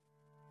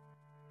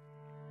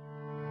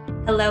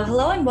Hello,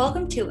 hello, and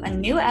welcome to a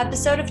new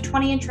episode of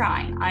 20 and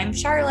Trying. I'm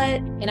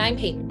Charlotte. And I'm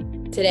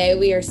Peyton. Today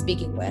we are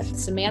speaking with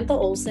Samantha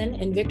Olson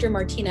and Victor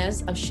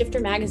Martinez of Shifter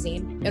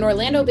Magazine, an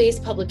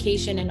Orlando-based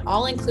publication and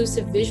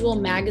all-inclusive visual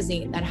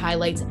magazine that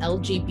highlights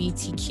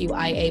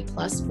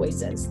LGBTQIA+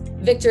 voices.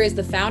 Victor is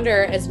the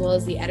founder as well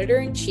as the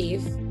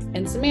editor-in-chief,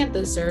 and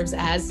Samantha serves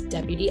as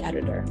deputy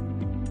editor.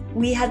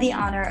 We had the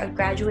honor of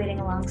graduating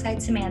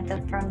alongside Samantha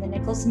from the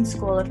Nicholson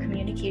School of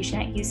Communication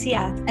at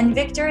UCF, and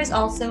Victor is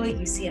also a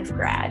UCF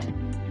grad.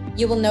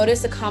 You will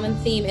notice a common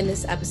theme in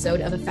this episode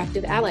of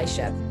effective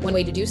allyship. One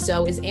way to do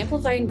so is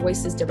amplifying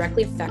voices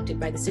directly affected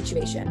by the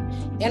situation.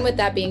 And with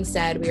that being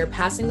said, we are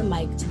passing the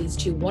mic to these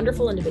two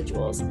wonderful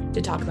individuals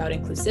to talk about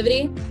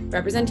inclusivity,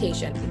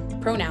 representation,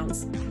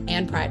 pronouns,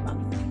 and Pride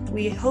Month.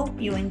 We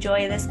hope you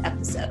enjoy this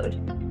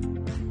episode.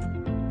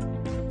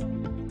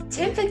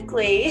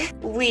 Typically,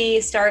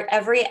 we start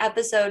every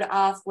episode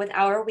off with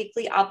our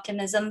weekly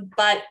optimism,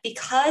 but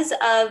because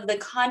of the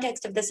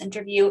context of this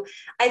interview,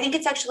 I think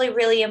it's actually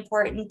really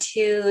important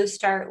to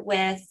start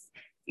with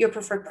your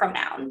preferred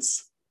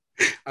pronouns.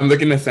 I'm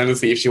looking to Sam to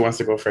see if she wants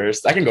to go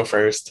first. I can go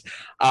first.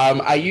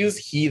 I use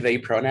he, they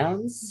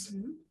pronouns.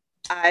 Mm-hmm.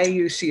 I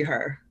use she,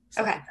 her.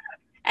 Okay.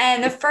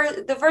 And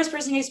the first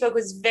person who spoke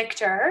was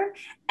Victor,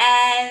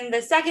 and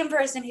the second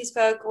person who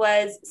spoke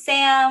was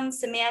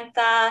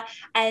Samantha,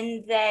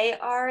 and they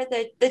are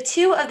the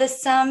two of the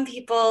some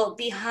people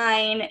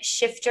behind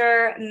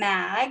Shifter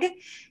Mag.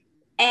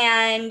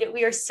 And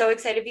we are so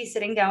excited to be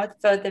sitting down with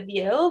both of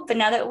you. But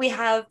now that we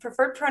have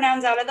preferred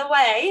pronouns out of the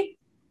way,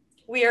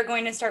 we are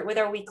going to start with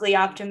our weekly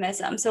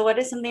optimism. So what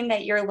is something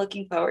that you're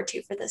looking forward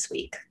to for this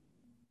week?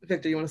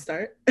 Victor, you want to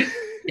start?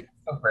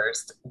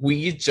 First,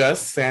 we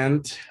just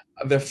sent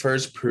the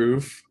first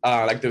proof,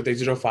 like the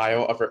digital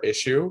file of our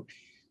issue,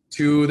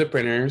 to the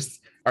printers.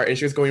 Our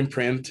issue is going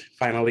print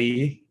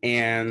finally,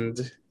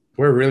 and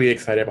we're really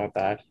excited about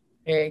that.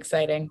 Very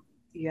exciting.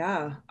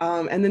 Yeah.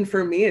 And then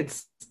for me,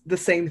 it's the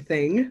same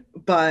thing,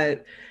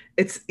 but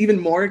it's even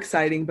more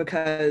exciting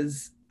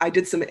because I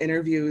did one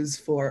interview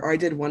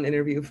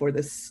for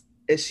this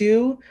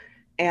issue,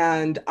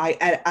 and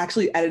I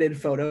actually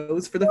edited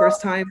photos for the first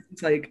time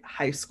since like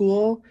high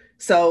school.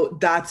 So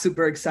that's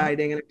super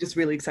exciting, and I'm just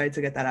really excited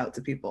to get that out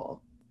to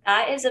people.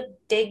 That is a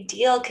big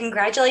deal.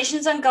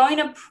 Congratulations on going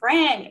to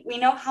print. We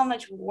know how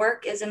much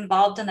work is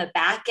involved on the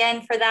back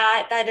end for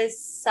that. That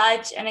is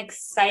such an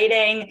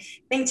exciting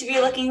thing to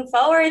be looking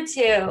forward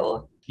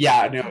to.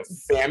 Yeah, no,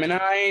 Sam and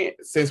I,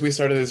 since we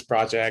started this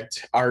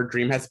project, our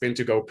dream has been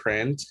to go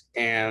print.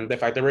 And the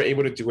fact that we're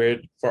able to do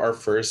it for our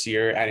first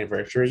year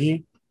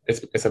anniversary,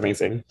 it's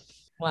amazing.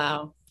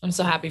 Wow. I'm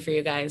so happy for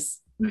you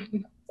guys.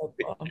 So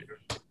cool.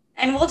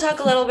 And we'll talk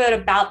a little bit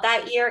about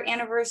that year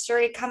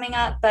anniversary coming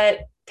up,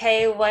 but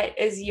Pei, what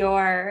is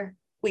your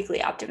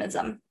weekly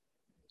optimism?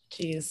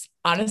 Jeez,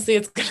 honestly,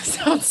 it's going to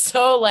sound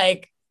so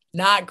like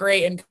not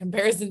great in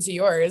comparison to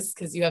yours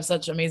because you have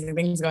such amazing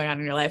things going on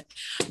in your life.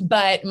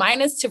 But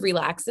mine is to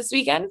relax this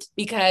weekend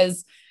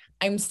because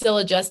I'm still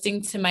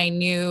adjusting to my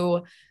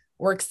new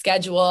work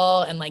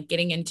schedule and like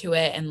getting into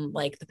it. And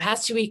like the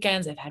past 2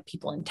 weekends, I've had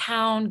people in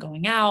town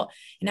going out.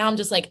 And now I'm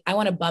just like, I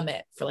want to bum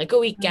it for like a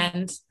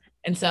weekend.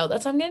 And so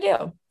that's what I'm going to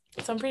do.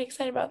 So I'm pretty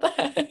excited about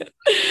that.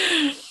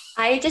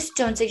 I just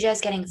don't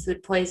suggest getting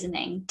food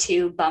poisoning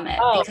to bum it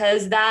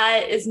because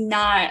that is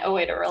not a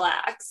way to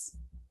relax.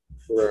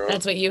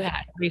 That's what you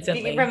had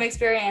recently. Speaking from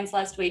experience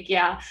last week,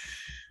 yeah.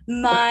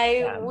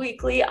 My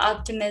weekly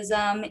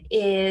optimism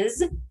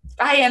is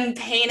I am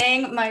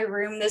painting my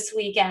room this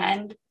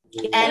weekend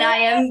and I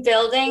am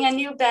building a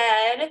new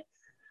bed.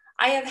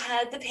 I have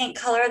had the paint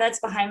color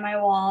that's behind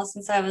my wall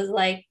since I was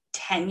like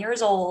 10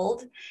 years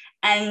old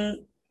and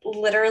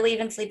literally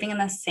been sleeping in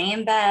the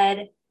same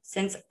bed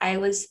since I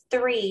was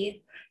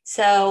 3.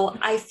 So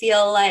I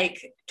feel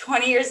like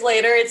 20 years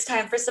later, it's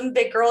time for some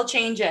big girl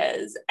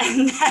changes.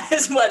 And that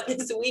is what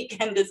this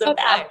weekend is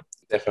about.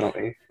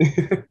 Definitely.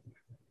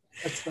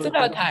 It's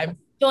about time.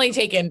 It's only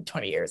taken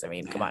 20 years. I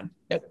mean, come on.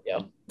 No big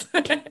deal.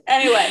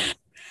 Anyway,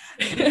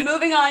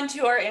 moving on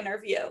to our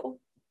interview.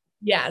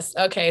 Yes.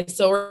 Okay.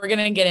 So we're going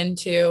to get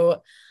into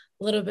a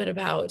little bit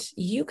about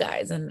you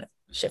guys and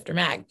Shifter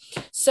Mag.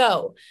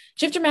 So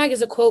Shifter Mag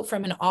is a quote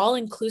from an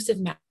all-inclusive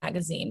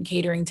magazine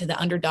catering to the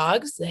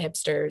underdogs, the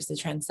hipsters, the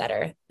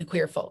trendsetter, the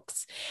queer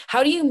folks.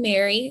 How do you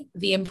marry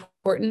the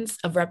importance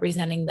of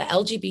representing the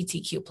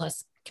LGBTQ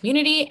plus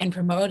community and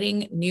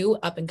promoting new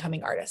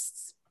up-and-coming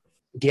artists?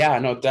 Yeah,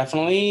 no,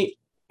 definitely.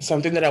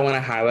 Something that I want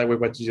to highlight with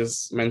what you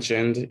just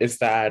mentioned is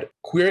that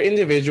queer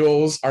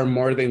individuals are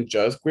more than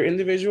just queer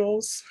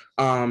individuals.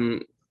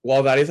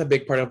 While that is a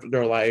big part of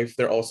their life,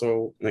 they're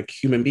also like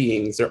human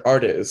beings, they're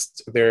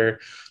artists, they're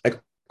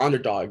like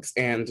underdogs.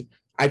 And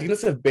I think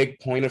that's a big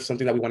point of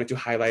something that we wanted to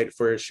highlight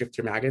for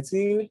Shifter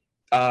Magazine,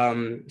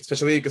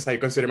 especially because I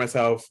consider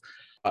myself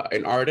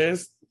an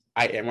artist.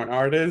 I am an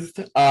artist,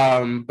 but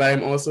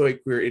I'm also a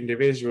queer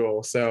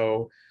individual.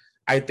 So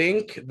I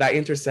think that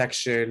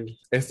intersection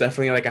is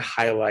definitely like a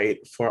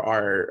highlight for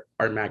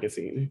our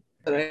magazine.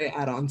 Could I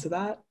add on to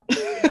that?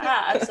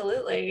 Yeah,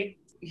 absolutely.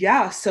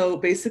 Yeah, so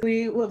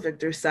basically what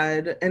Victor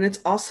said, and it's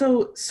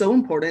also so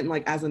important,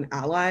 like as an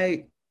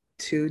ally,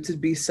 too, to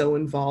be so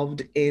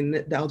involved in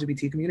the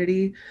LGBT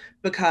community,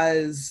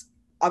 because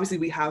obviously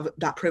we have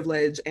that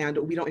privilege and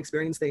we don't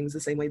experience things the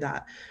same way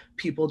that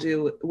people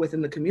do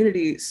within the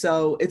community.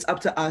 So it's up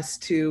to us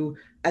to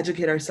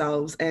educate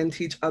ourselves and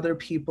teach other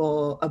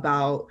people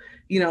about,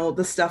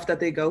 the stuff that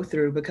they go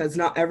through, because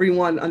not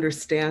everyone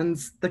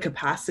understands the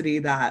capacity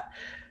that,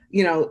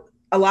 you know,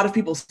 a lot of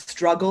people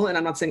struggle, and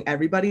I'm not saying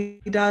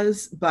everybody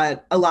does,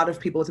 but a lot of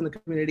people within the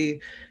community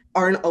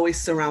aren't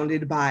always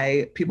surrounded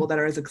by people that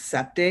are as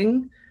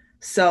accepting.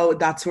 So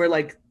that's where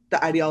like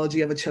the ideology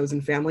of a chosen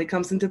family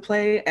comes into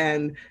play.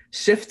 And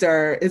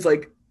Shifter is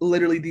like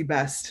literally the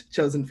best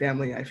chosen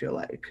family, I feel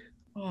like.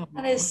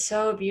 That is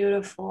so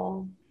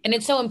beautiful. And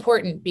it's so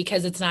important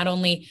because it's not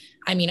only,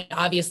 I mean,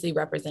 obviously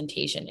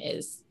representation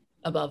is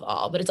above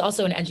all, but it's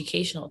also an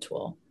educational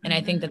tool. And I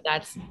think that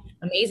that's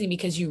amazing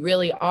because you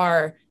really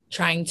are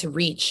trying to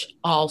reach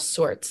all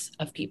sorts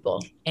of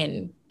people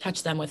and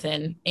touch them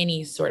within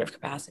any sort of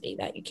capacity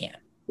that you can.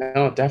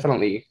 No,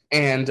 definitely.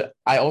 And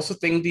I also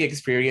think the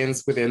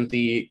experience within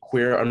the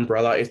queer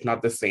umbrella is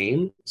not the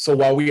same. So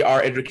while we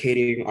are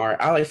educating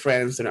our ally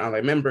friends and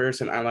ally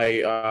members and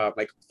ally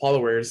like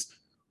followers,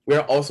 we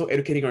are also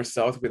educating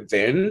ourselves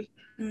within.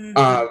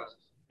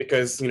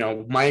 Because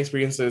my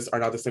experiences are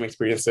not the same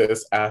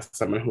experiences as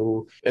someone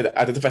who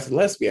identifies as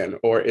lesbian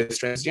or is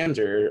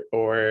transgender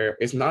or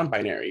is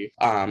non-binary.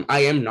 I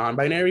am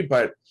non-binary,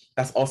 but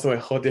that's also a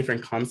whole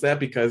different concept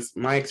because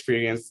my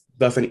experience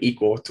doesn't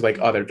equal to like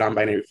other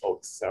non-binary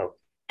folks. So,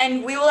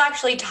 and we will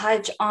actually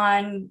touch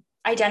on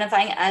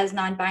identifying as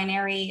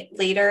non-binary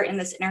later in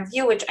this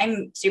interview, which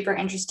I'm super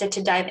interested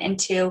to dive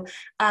into.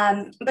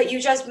 But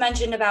you just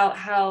mentioned about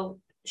how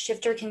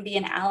Shifter can be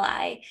an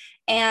ally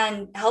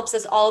and helps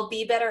us all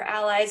be better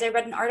allies. I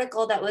read an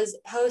article that was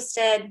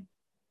posted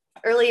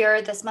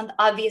earlier this month.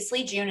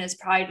 Obviously, June is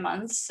Pride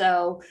Month,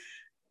 so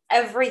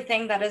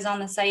everything that is on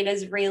the site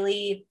is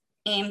really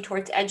aimed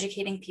towards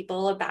educating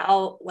people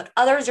about what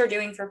others are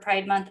doing for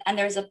Pride Month. And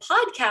there's a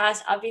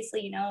podcast,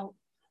 obviously,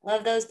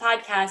 love those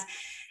podcasts.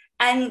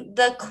 And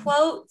the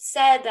quote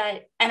said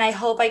that, and I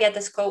hope I get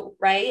this quote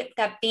right,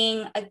 that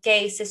being a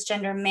gay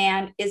cisgender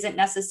man isn't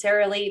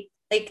necessarily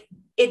like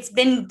it's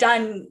been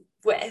done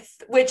with,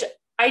 which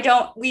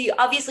we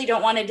obviously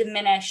don't want to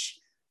diminish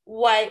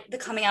what the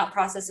coming out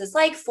process is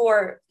like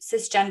for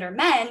cisgender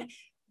men,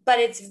 but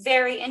it's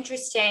very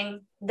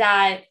interesting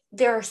that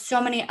there are so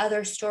many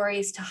other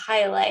stories to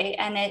highlight,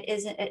 and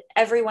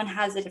everyone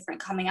has a different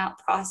coming out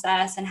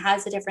process and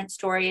has a different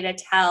story to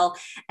tell.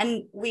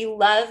 And we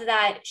love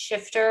that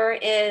Shifter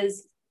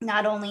is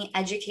not only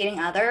educating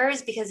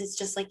others, because it's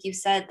just like you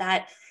said,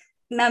 that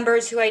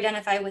members who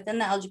identify within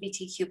the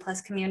LGBTQ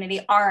plus community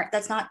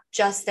that's not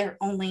just their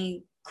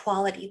only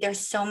quality. There's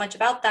so much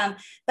about them.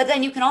 But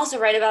then you can also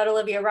write about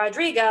Olivia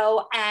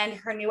Rodrigo and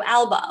her new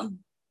album.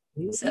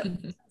 So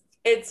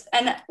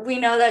and we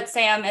know that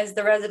Sam is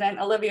the resident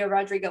Olivia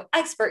Rodrigo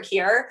expert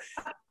here.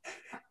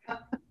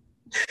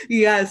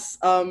 Yes,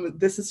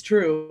 this is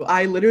true.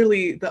 I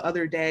literally the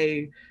other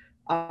day,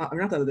 or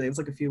not the other day, it was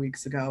like a few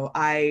weeks ago,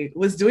 I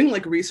was doing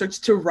like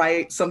research to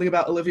write something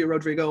about Olivia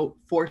Rodrigo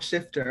for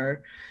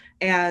Shifter.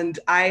 And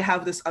I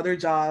have this other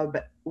job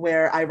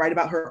where I write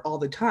about her all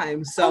the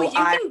time. So you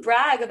can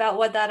brag about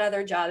what that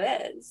other job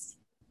is.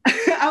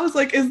 I was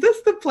like, is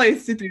this the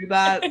place to do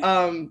that?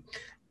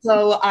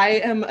 So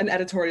I am an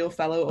editorial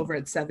fellow over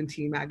at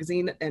 17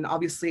 magazine, and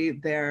obviously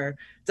their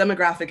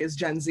demographic is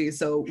Gen Z.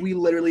 So we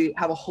literally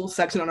have a whole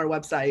section on our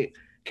website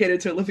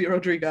catered to Olivia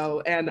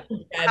Rodrigo, and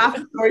half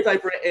the stories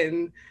I've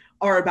written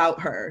are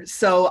about her.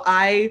 So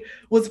I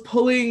was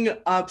pulling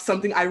up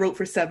something I wrote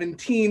for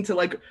 17 to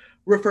like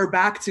refer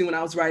back to when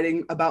I was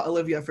writing about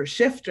Olivia for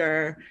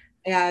Shifter.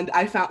 And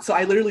I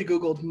literally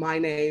Googled my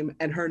name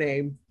and her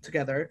name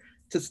together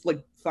to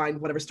like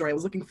find whatever story I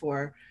was looking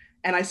for.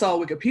 And I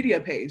saw a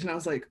Wikipedia page and I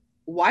was like,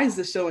 why is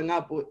this showing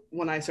up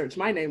when I search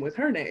my name with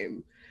her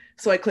name?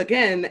 So I click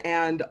in,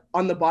 and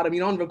on the bottom,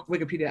 on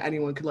Wikipedia,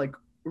 anyone could like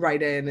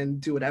write in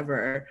and do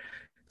whatever.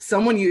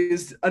 Someone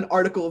used an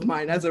article of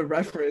mine as a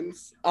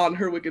reference on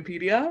her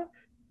Wikipedia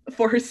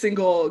for her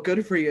single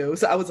Good For You.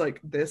 So I was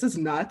like, this is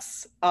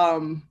nuts.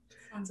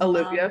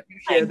 Olivia, if you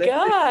hear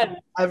this,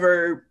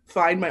 ever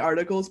find my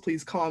articles,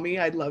 please call me.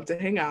 I'd love to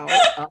hang out.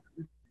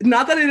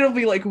 Not that it'll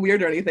be like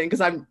weird or anything,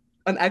 because I'm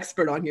an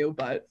expert on you,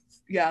 but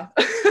yeah.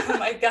 Oh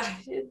my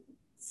gosh.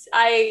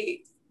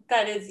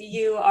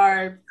 You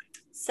are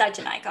such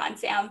an icon,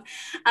 Sam.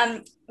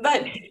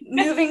 But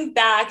moving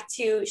back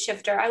to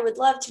Shifter, I would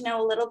love to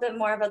know a little bit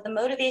more about the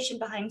motivation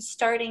behind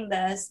starting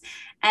this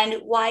and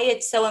why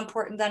it's so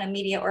important that a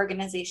media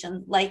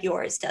organization like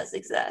yours does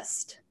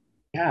exist.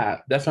 Yeah,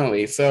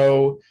 definitely.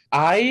 So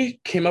I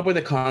came up with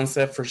a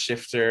concept for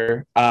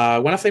Shifter, I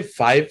want to say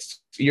 5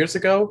 years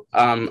ago.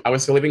 I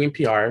was still living in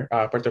PR,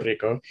 Puerto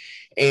Rico,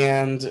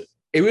 and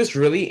it was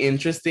really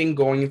interesting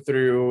going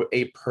through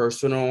a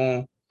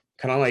personal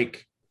kind of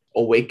like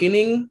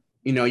awakening.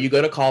 You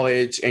go to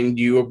college and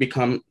you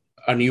become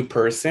a new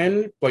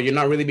person, but you're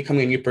not really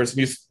becoming a new person.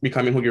 You're just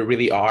becoming who you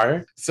really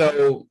are.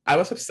 So I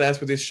was obsessed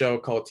with this show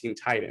called Teen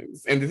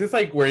Titans. And this is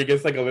like where it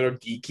gets like a little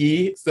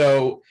geeky.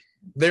 So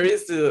there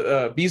is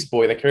the Beast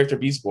Boy, the character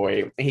Beast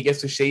Boy, and he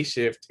gets to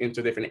shapeshift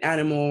into different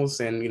animals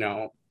and, you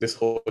know, this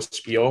whole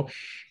spiel.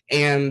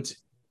 And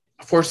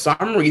for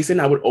some reason,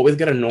 I would always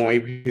get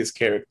annoyed with his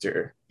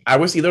character. I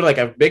was either like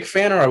a big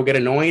fan or I would get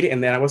annoyed.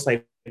 And then I was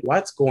like,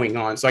 what's going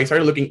on? So I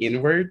started looking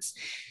inwards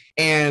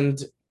and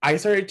I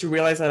started to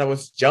realize that I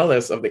was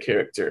jealous of the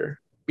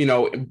character. You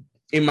know,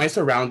 in my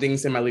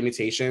surroundings and my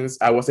limitations,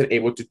 I wasn't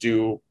able to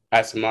do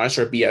as much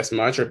or be as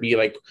much or be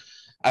like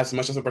as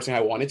much as a person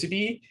I wanted to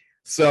be.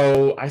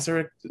 So I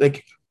started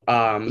like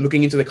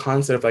looking into the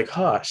concept of like,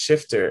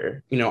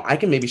 shifter. You know, I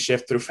can maybe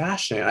shift through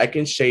fashion. I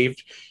can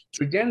shift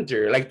through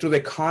gender, like through the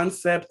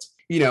concept.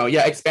 You know,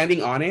 yeah,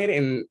 expanding on it.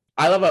 And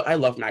I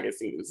love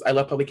magazines. I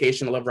love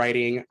publication. I love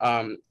writing.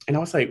 And I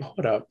was like,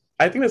 hold up,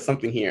 I think there's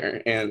something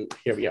here, and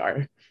here we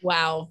are.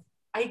 Wow.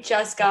 I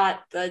just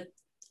got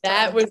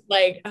that was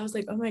like, I was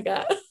like, oh my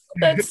God,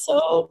 that's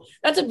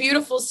a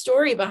beautiful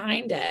story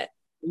behind it.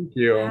 Thank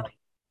you.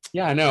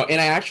 Yeah, I know. And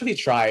I actually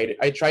tried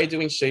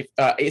doing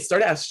it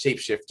started as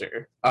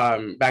shapeshifter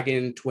back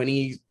in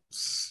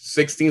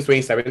 2016,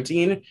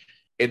 2017.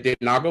 It did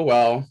not go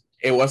well.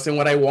 It wasn't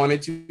what I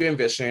wanted to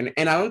envision.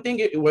 And I don't think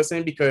it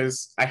wasn't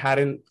because I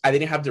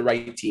didn't have the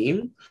right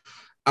team.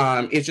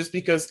 It's just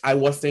because I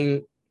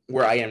wasn't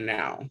where I am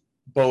now,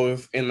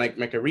 both in like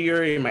my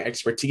career, in my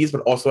expertise,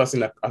 but also as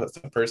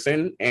a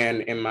person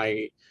and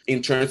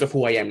in terms of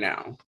who I am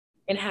now.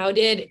 And how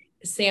did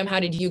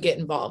you get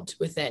involved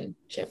within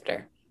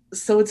Shifter?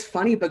 So it's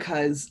funny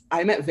because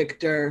I met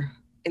Victor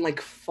in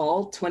like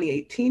fall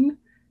 2018,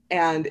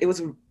 and it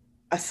was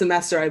a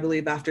semester, I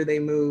believe, after they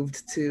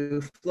moved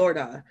to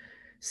Florida.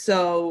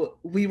 So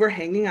we were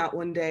hanging out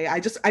one day. I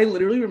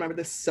literally remember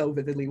this so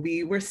vividly.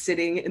 We were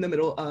sitting in the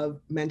middle of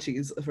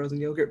Menchie's, a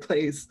frozen yogurt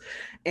place.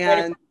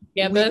 And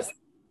campus?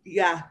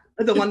 Yeah,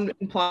 the one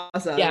in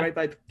Plaza, right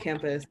by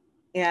campus.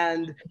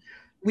 And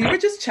we were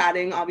just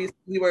chatting. Obviously,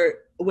 we were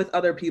with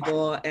other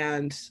people,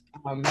 and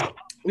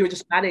we were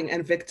just chatting.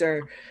 And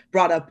Victor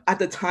brought up, at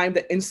the time,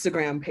 the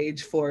Instagram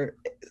page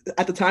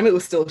at the time it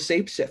was still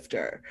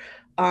Shapeshifter.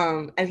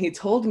 And he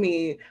told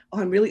me, oh,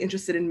 I'm really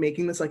interested in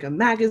making this like a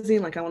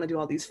magazine. Like I want to do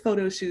all these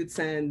photo shoots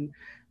and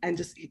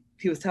just,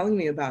 he was telling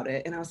me about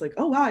it. And I was like,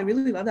 oh, wow, I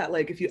really love that.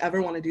 Like if you ever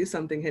want to do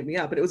something, hit me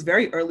up. But it was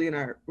very early in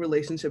our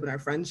relationship and our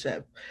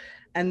friendship.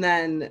 And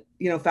then,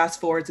 you know, fast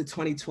forward to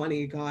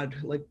 2020, God,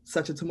 like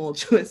such a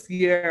tumultuous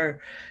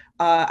year.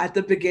 At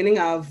the beginning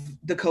of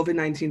the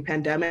COVID-19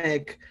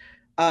 pandemic,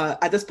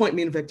 at this point,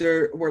 me and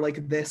Victor were like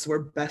we're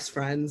best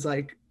friends.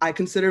 Like I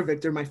consider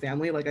Victor my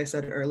family, like I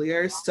said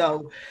earlier.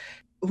 So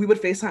we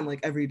would FaceTime like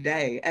every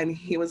day. And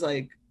he was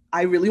like,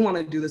 I really want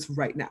to do this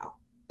right now.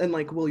 And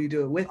like, will you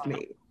do it with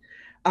me?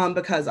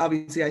 Because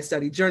obviously I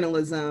studied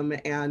journalism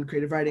and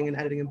creative writing and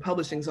editing and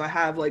publishing. So I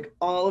have like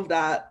all of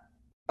that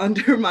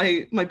under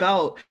my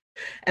belt.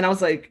 And I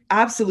was like,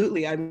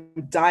 absolutely, I'm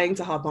dying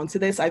to hop onto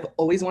this. I've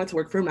always wanted to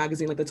work for a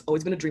magazine. Like that's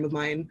always been a dream of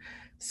mine.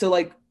 So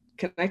like,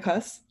 can I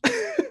cuss?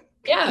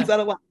 Yeah. Is that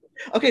allowed?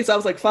 Okay, so I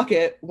was like, fuck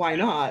it, why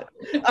not?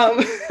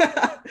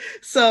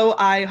 So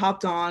I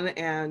hopped on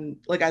and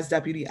like as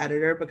deputy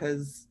editor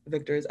because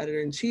Victor is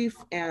editor-in-chief.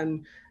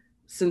 And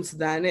since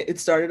then it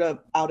started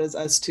out as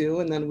us two,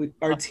 and then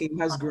our team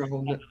has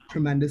grown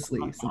tremendously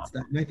since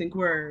then. And I think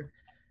we're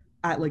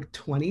at like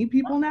 20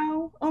 people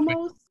now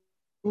almost,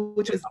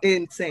 which is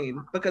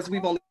insane because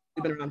we've only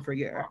been around for a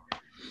year.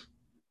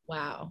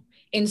 Wow.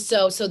 And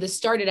so this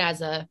started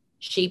as a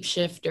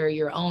shapeshifter,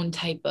 your own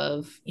type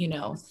of, you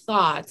know,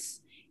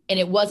 thoughts. And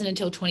it wasn't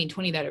until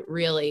 2020 that it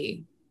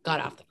really got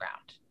off the ground.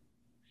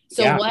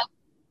 So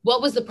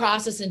what was the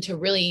process into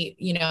really,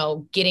 you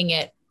know, getting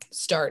it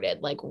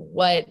started? Like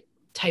what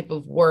type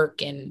of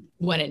work and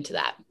went into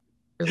that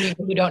for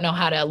people who don't know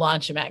how to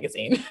launch a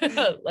magazine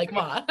like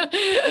Ma?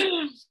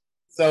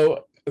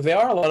 So there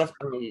are a lot of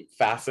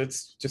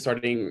facets to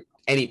starting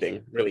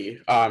anything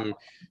really.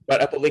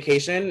 But a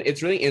publication,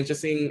 it's really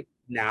interesting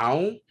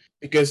now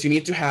because you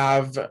need to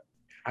have,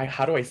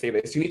 how do I say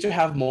this? You need to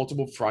have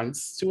multiple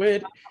fronts to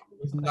it.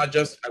 It's not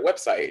just a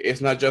website.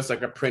 It's not just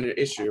like a printed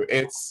issue.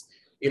 It's,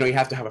 you know, you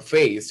have to have a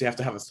face, you have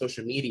to have a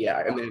social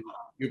media, and then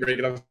you break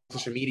it up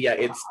social media.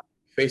 It's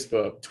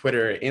Facebook,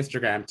 Twitter,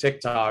 Instagram,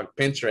 TikTok,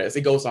 Pinterest,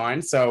 it goes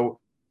on. So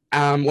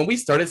when we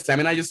started, Sam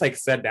and I just like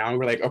sat down,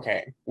 we're like,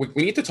 okay, we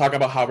need to talk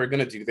about how we're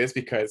going to do this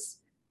because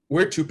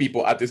we're two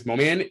people at this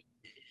moment.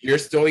 You're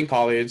still in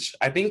college.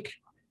 I think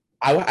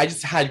I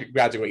just had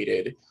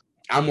graduated.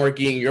 I'm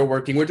working, you're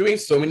working. We're doing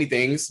so many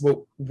things, but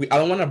I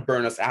don't want to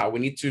burn us out. We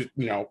need to,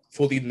 you know,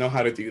 fully know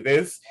how to do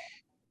this.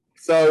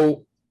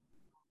 So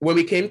when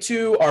we came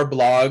to our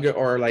blog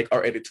or like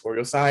our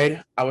editorial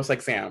side, I was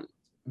like, Sam,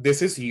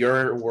 this is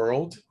your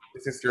world.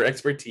 This is your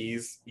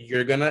expertise.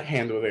 You're going to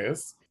handle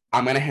this.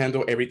 I'm going to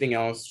handle everything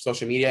else,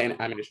 social media and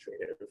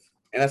administrative.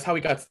 And that's how we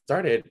got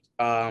started.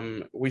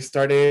 We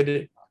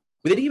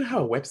didn't even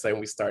have a website when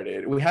we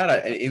started. We had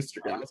an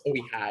Instagram. That's all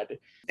we had.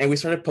 And we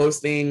started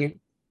posting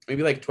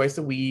maybe like twice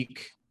a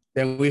week.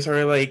 Then we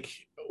started like,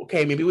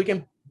 okay, maybe we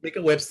can make a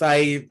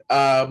website.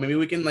 Maybe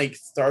we can like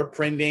start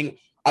printing.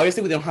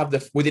 Obviously, we didn't have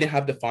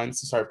the funds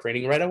to start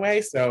printing right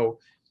away. So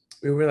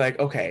we were like,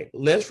 okay,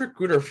 let's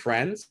recruit our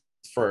friends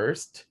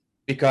first,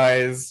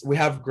 because we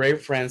have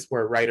great friends who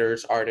are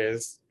writers,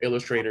 artists,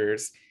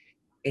 illustrators.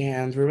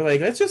 And we were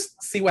like, let's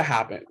just see what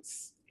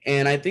happens.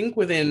 And I think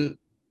within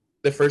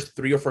the first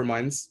 3 or 4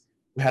 months,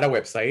 we had a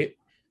website.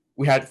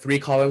 We had 3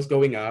 columns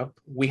going up.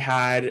 We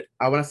had,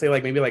 I want to say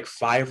like maybe like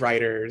 5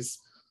 writers.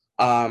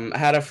 I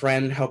had a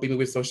friend helping me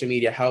with social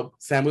media.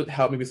 Sam would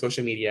help me with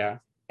social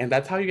media. And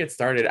that's how you get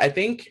started. I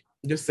think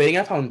just setting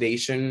a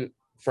foundation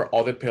for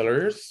all the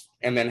pillars,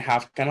 and then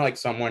have kind of like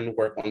someone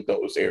work on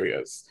those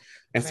areas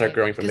and start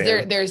growing from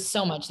there. There's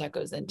so much that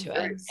goes into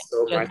it.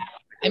 So much.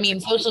 I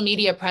mean, social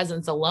media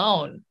presence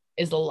alone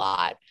is a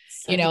lot,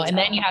 you know, and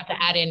then you have to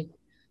add in,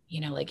 you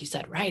know, like you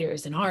said,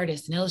 writers and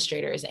artists and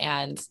illustrators.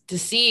 And to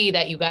see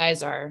that you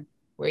guys are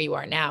where you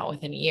are now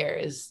within a year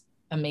is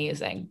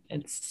amazing.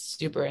 It's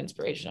super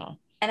inspirational.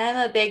 And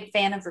I'm a big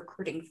fan of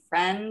recruiting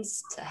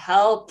friends to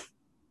help.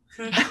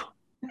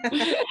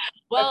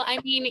 Well, I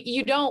mean,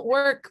 you don't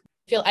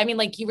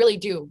like you really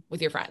do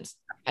with your friends.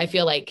 I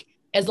feel like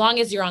as long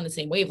as you're on the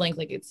same wavelength,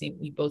 like it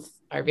seems you both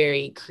are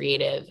very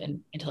creative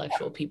and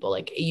intellectual people.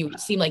 Like you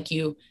seem like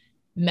you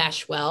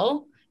mesh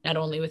well, not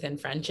only within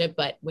friendship,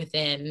 but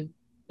within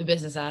the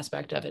business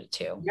aspect of it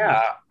too.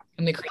 Yeah.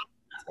 And the creative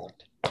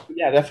aspect.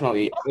 Yeah,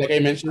 definitely. Like I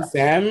mentioned,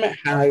 Sam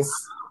has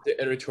the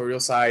editorial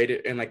side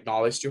and like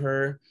knowledge to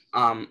her.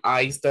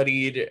 I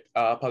studied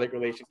public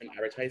relations and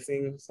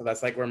advertising, so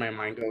that's like where my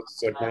mind goes.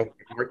 So more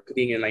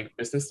marketing and like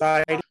business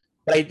side.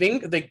 But I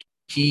think the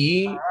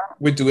key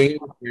with doing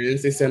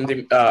this is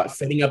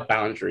setting up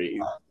boundaries.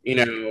 You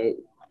know,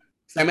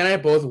 Sam and I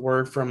both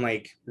work from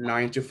like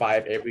 9 to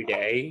 5 every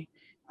day,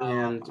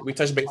 and we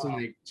touch base on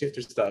like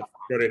shifter stuff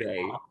for the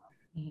day.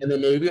 And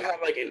then maybe we have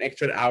like an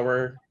extra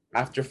hour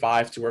after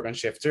 5 to work on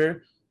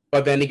shifter.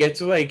 But then it gets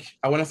to like,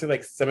 I want to say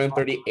like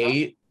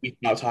 7:38, we're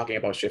not talking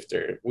about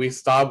shifter. We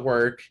stop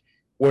work.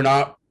 We're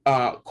not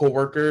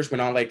co-workers. We're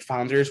not like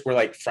founders. We're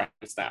like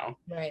friends now.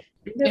 Right.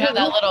 You have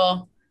that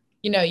little,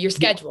 you know, your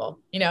schedule,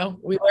 you know,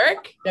 we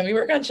work, then we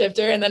work on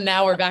shifter, and then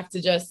now we're back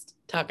to just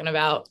talking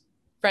about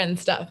friend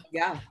stuff.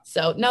 Yeah.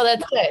 So no,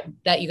 that's good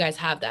that you guys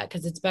have that,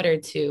 because it's better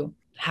to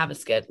have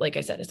like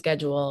I said, a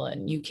schedule,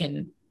 and you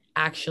can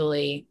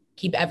actually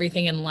keep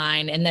everything in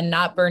line and then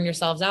not burn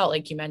yourselves out,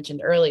 like you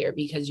mentioned earlier,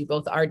 because you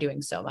both are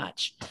doing so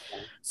much.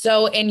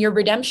 So, and your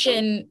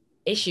redemption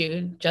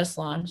issue just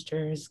launched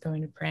or is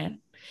going to print.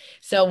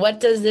 So what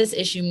does this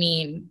issue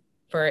mean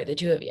for the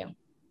two of you?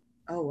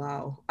 Oh,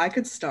 wow. I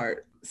could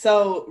start.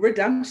 So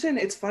redemption,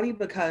 it's funny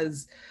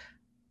because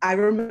I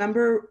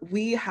remember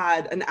we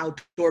had an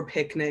outdoor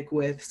picnic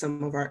with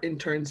some of our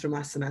interns from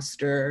last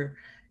semester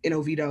in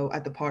Oviedo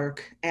at the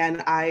park.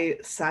 And I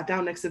sat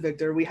down next to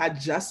Victor. We had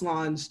just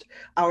launched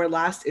our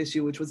last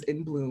issue, which was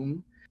In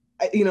Bloom.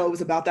 You know, it was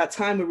about that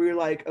time where we were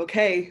like,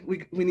 okay,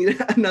 we need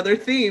another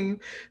theme.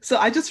 So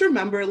I just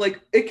remember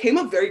like it came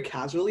up very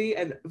casually,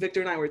 and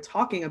Victor and I were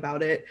talking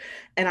about it.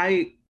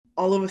 And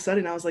all of a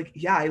sudden I was like,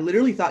 yeah, I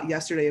literally thought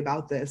yesterday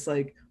about this,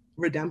 like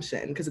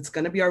redemption, because it's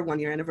going to be our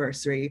 1-year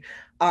anniversary.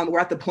 We're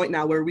at the point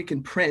now where we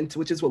can print,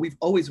 which is what we've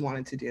always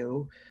wanted to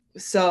do.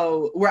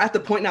 So we're at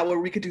the point now where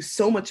we could do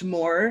so much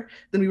more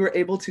than we were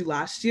able to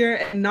last year.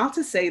 And not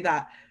to say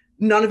that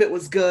none of it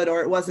was good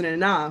or it wasn't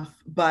enough,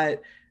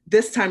 but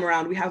this time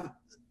around we have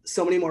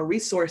so many more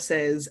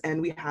resources,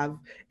 and we have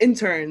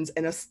interns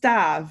and a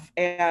staff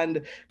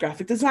and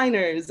graphic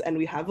designers, and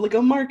we have like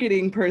a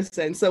marketing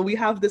person. So we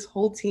have this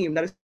whole team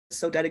that is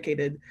so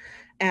dedicated.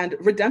 And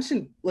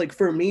redemption, like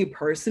for me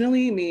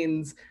personally,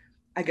 means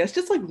I guess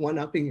just like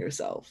one-upping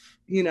yourself.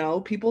 You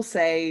know, people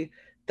say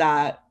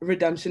that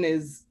redemption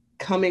is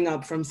coming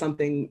up from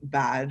something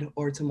bad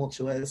or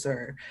tumultuous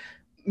or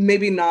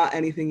maybe not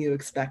anything you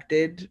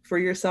expected for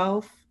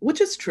yourself, which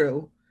is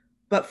true.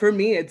 But for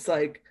me, it's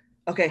like,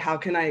 okay, how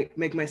can I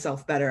make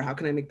myself better? How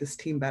can I make this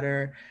team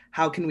better?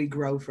 How can we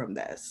grow from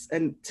this?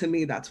 And to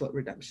me, that's what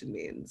redemption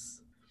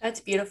means. That's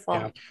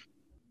beautiful.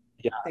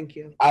 Yeah. Thank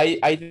you.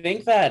 I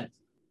think that,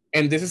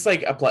 and this is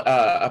like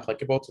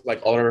applicable to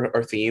like all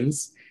our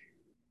themes.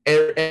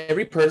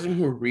 Every person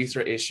who reads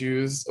our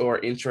issues or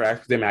interacts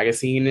with the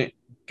magazine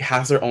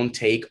has their own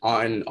take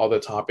on all the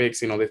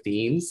topics, you know, the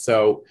themes.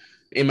 So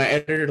in my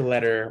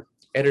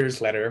editor's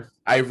letter,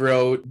 I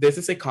wrote, this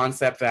is a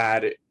concept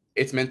that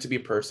it's meant to be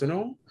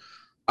personal.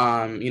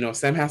 You know,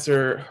 Sam has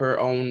her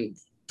own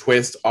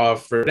twist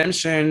of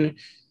redemption.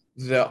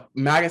 The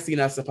magazine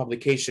as a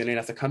publication and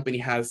as a company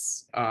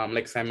has,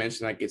 like Sam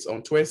mentioned, like its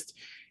own twist.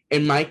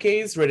 In my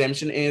case,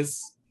 redemption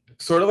is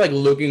sort of like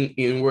looking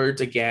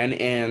inwards again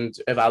and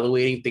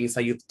evaluating things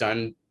that you've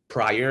done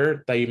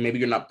prior that maybe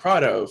you're not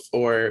proud of,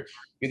 or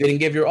you didn't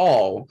give your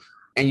all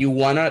and you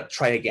want to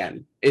try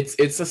again. It's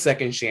a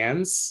second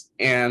chance.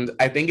 And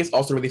I think it's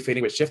also really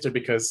fitting with Shifter,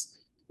 because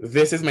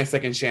this is my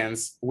second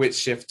chance with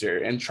Shifter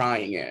and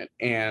trying it.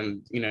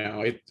 And, you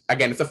know,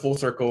 it's a full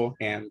circle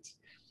and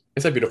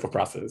it's a beautiful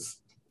process.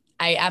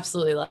 I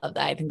absolutely love that.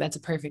 I think that's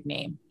a perfect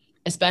name,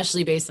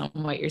 especially based on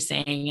what you're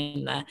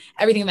saying and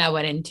everything that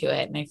went into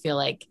it. And I feel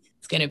like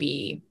it's going to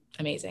be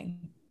amazing.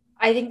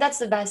 I think that's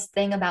the best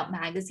thing about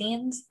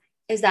magazines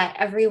is that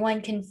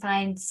everyone can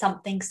find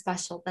something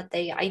special that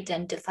they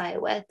identify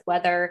with,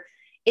 whether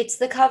it's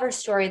the cover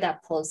story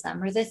that pulls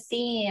them or the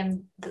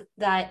theme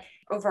that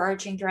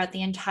overarching throughout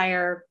the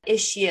entire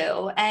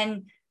issue.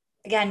 And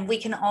again, we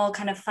can all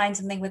kind of find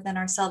something within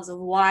ourselves of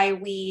why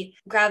we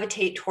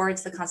gravitate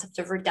towards the concept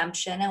of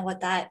redemption and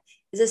what that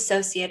is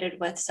associated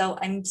with. So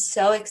I'm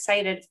so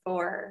excited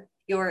for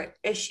your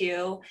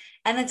issue.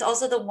 And it's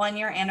also the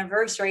 1-year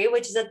anniversary,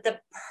 which is at the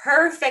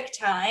perfect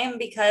time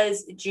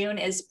because June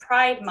is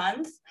Pride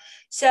Month.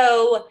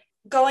 So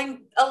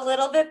going a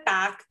little bit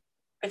back,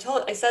 I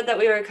said that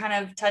we were kind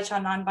of touch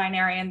on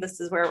non-binary, and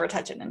this is where we're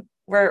touching and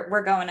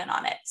we're going in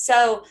on it.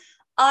 So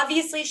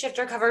obviously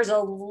Shifter covers a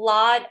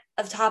lot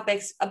of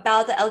topics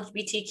about the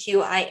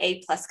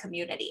LGBTQIA+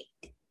 community.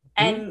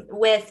 And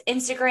with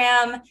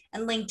Instagram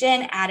and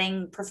LinkedIn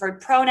adding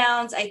preferred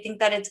pronouns, I think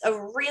that it's a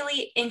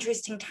really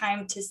interesting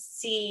time to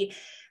see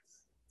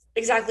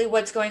exactly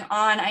what's going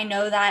on. I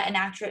know that an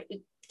actress,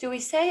 do we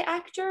say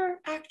actor,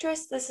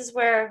 actress? This is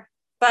where,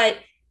 but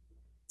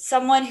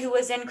someone who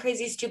was in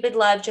Crazy Stupid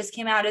Love just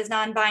came out as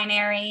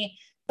non-binary,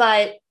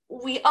 but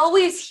we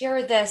always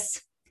hear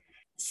this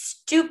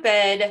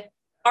stupid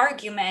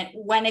argument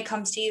when it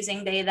comes to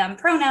using they, them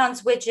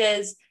pronouns, which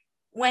is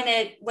when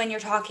you're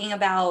talking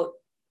about,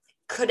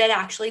 could it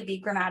actually be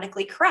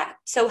grammatically correct?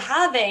 So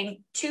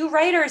having two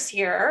writers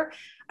here,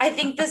 I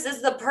think this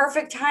is the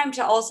perfect time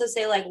to also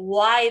say like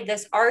why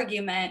this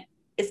argument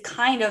is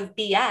kind of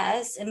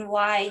BS and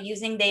why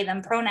using they,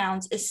 them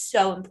pronouns is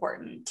so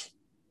important.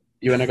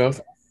 You want to go?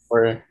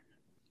 Or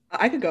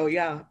I could go,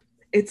 yeah.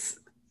 It's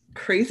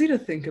crazy to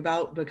think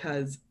about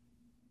because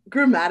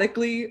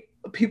grammatically,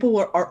 people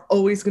are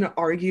always going to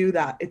argue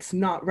that it's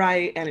not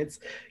right. And it's,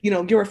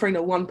 you're referring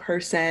to one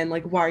person,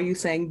 like, why are you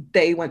saying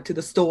they went to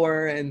the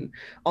store and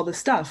all this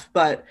stuff?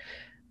 But,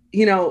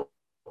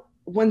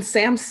 when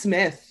Sam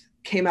Smith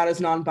came out as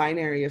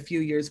non-binary a few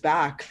years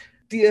back,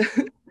 the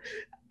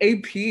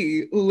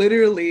AP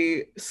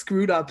literally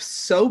screwed up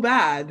so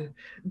bad.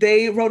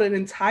 They wrote an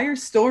entire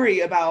story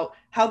about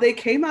how they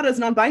came out as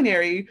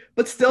non-binary,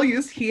 but still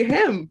used he,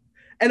 him.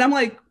 And I'm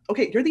like,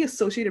 okay, you're the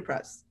Associated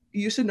Press.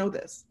 You should know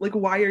this. Like,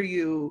 why are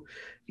you,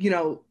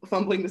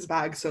 fumbling this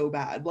bag so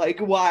bad? Like,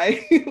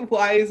 why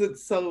is it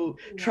so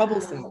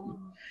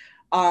troublesome?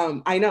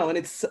 I know.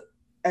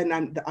 And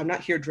I'm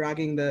not here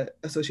dragging the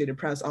Associated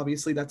Press.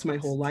 Obviously, that's my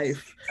whole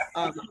life.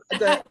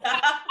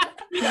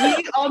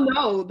 We all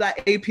know that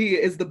AP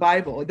is the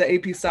Bible. The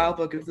AP style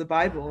book is the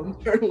Bible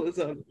in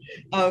journalism.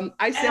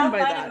 I stand by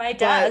that. At my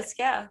desk,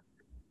 yeah.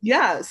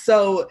 Yeah,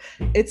 so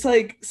it's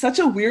like such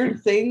a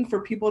weird thing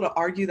for people to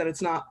argue that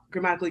it's not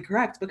grammatically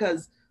correct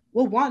because,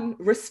 well, one,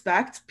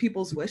 respect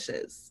people's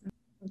wishes.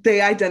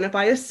 They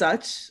identify as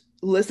such,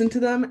 listen to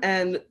them,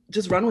 and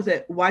just run with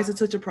it. Why is it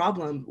such a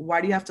problem?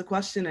 Why do you have to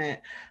question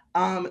it?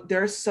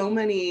 There are so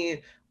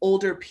many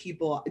older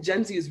people.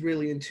 Gen Z is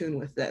really in tune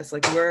with this.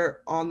 Like, we're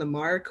on the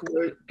mark,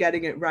 we're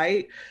getting it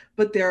right.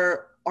 But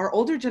there are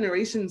older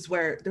generations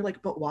where they're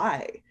like, but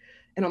why?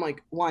 And I'm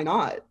like, why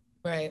not?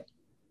 Right.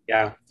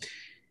 Yeah.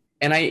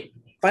 And I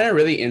find it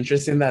really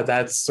interesting that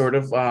that's sort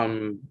of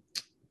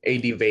a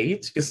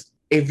debate, because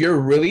if you're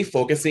really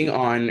focusing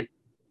on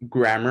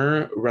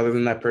grammar rather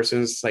than that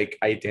person's like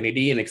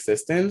identity and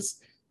existence,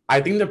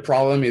 I think the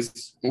problem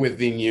is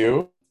within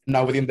you,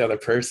 not within the other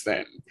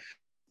person.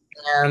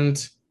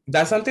 And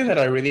that's something that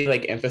I really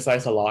like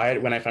emphasize a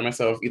lot when I find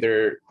myself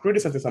either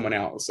criticizing someone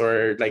else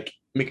or like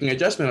making a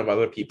judgment of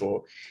other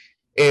people,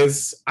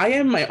 is I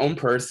am my own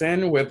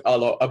person with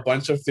a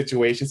bunch of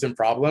situations and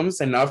problems,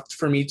 enough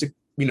for me to,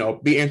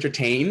 be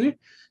entertained.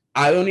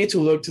 I don't need to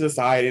look to the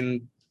side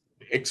and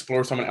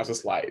explore someone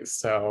else's lives.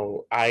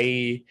 So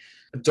I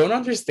don't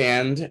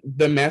understand.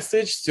 The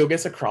message still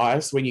gets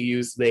across when you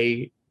use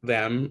they,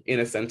 them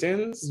in a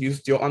sentence. You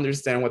still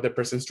understand what the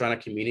person's trying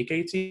to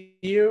communicate to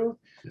you.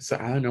 So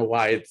I don't know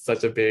why it's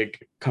such a big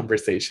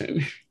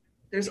conversation.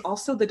 There's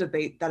also the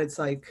debate that it's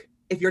like,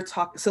 if you're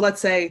talking, so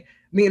let's say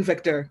me and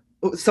Victor,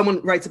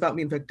 someone writes about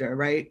me and Victor,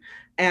 right?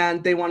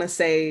 And they want to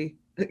say,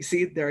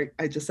 see there,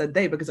 I just said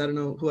they because I don't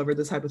know whoever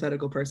this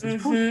hypothetical person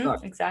is.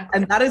 Exactly.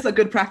 And that is a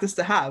good practice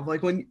to have.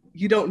 Like, when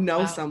you don't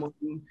know someone,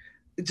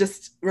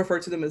 just refer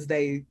to them as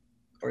they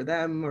or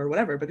them or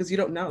whatever, because you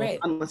don't know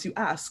unless you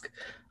ask.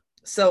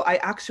 So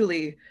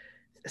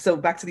so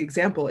back to the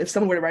example, if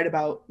someone were to write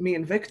about me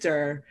and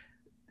Victor,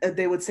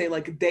 they would say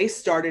like they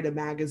started a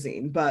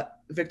magazine, but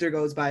Victor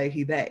goes by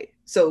he, they.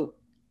 So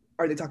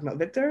are they talking about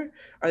Victor?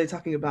 Are they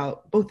talking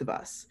about both of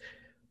us?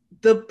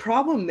 The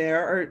problem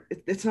there, or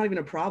it's not even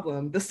a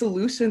problem, the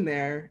solution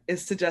there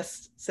is to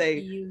just say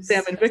use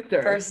Sam and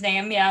Victor. First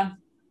name, yeah.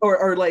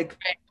 Or like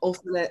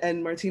Olsen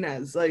and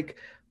Martinez. Like,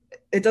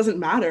 it doesn't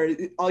matter.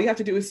 All you have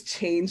to do is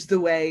change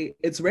the way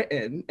it's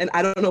written. And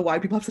I don't know why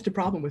people have such a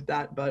problem with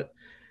that, but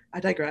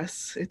I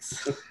digress.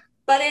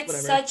 But it's whatever.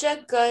 Such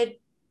a good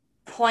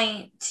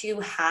point to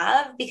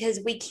have, because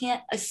we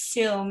can't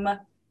assume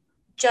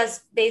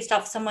just based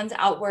off someone's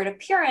outward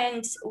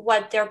appearance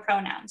what their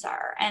pronouns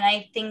are. And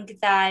I think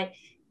that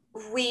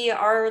we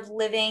are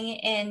living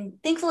in,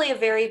 thankfully, a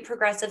very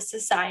progressive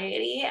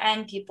society,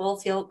 and people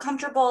feel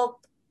comfortable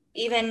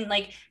even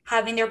like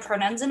having their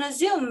pronouns in a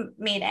Zoom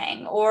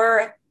meeting,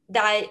 or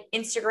that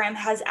Instagram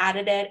has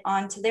added it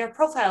onto their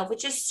profile,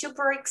 which is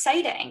super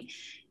exciting.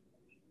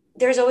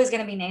 There's always going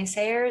to be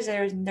naysayers.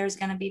 There's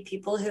going to be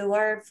people who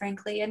are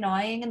frankly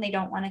annoying and they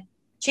don't want to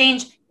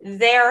change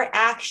their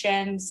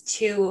actions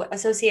to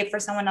associate for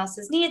someone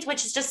else's needs,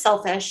 which is just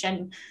selfish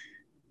and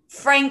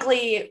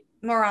frankly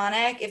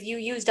moronic. If you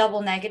use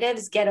double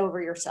negatives, get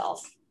over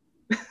yourself.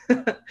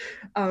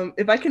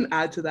 If I can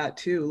add to that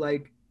too,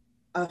 like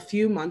a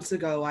few months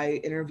ago, I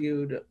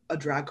interviewed a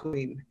drag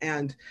queen,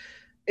 and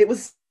it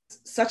was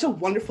such a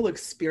wonderful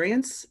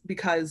experience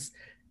because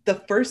the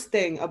first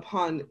thing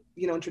upon,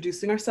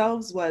 introducing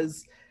ourselves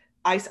was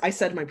I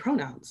said my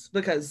pronouns,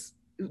 because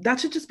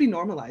that should just be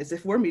normalized.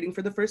 If we're meeting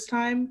for the first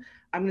time,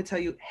 I'm going to tell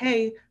you,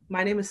 hey,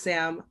 my name is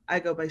Sam. I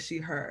go by she,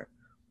 her.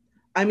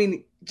 I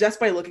mean, just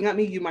by looking at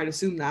me, you might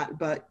assume that,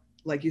 but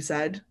like you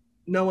said,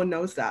 no one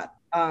knows that.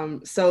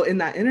 So in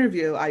that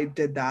interview, I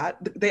did that.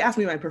 They asked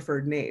me my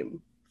preferred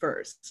name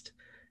first.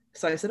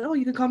 So I said, oh,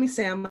 you can call me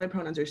Sam. My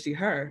pronouns are she,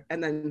 her.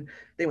 And then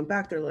they went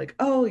back. They're like,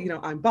 oh,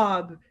 I'm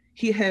Bob.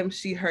 He, him,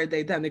 she, her,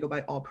 they, them. They go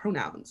by all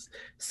pronouns.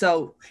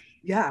 So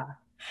yeah,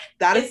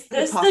 that is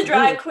this the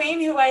drag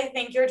queen who I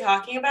think you're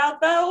talking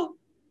about, though?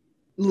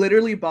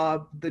 Literally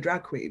Bob, the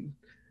drag queen.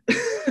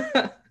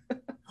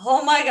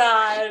 Oh my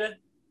God.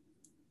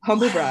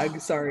 Humble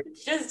brag, sorry.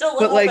 Just a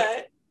little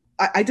bit.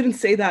 I didn't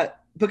say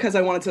that because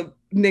I wanted to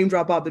name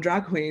drop Bob the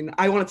drag queen.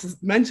 I wanted to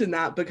mention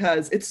that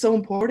because it's so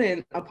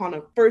important upon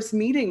a first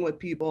meeting with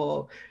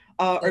people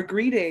or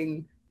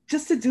greeting,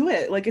 just to do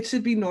it. Like, it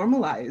should be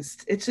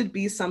normalized. It should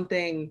be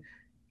something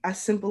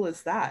as simple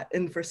as that.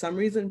 And for some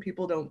reason,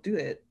 people don't do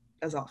it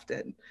as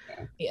often.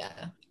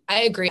 Yeah,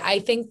 I agree. I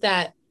think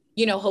that,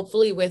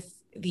 hopefully with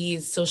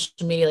these social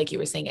media, like you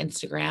were saying,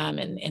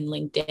 Instagram and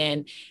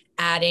LinkedIn,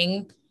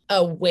 adding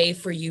a way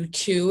for you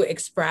to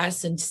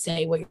express and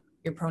say what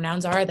your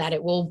pronouns are, that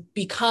it will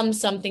become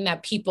something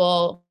that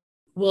people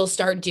will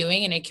start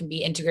doing and it can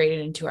be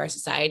integrated into our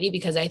society,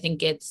 because I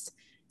think it's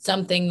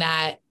something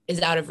that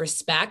is out of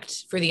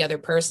respect for the other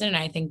person. And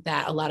I think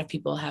that a lot of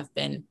people have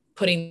been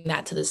putting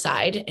that to the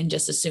side and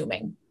just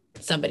assuming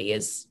somebody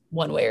is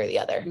one way or the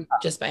other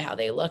just by how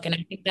they look. And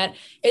I think that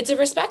it's a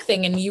respect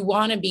thing, and you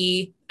want to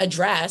be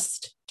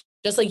addressed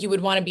just like you would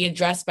want to be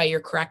addressed by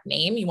your correct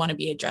name. You want to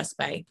be addressed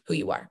by who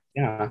you are.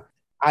 Yeah.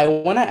 I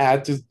want to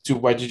add to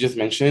what you just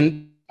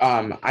mentioned.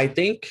 I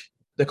think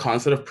the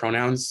concept of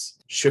pronouns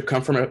should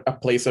come from a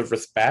place of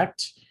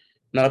respect,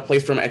 not a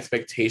place from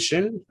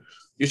expectation.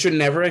 You should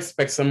never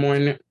expect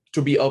someone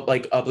to be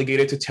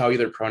obligated to tell you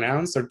their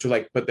pronouns or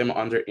to put them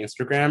on their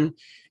Instagram.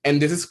 And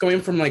this is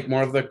coming from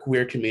more of the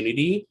queer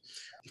community.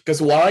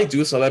 Because while I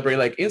do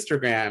celebrate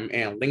Instagram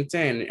and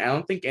LinkedIn, I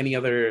don't think any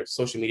other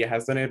social media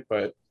has done it,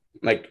 but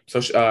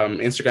Instagram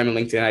and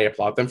LinkedIn, I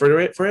applaud them for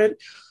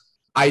it.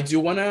 I do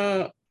want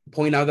to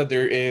point out that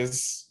there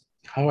is,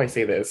 how do I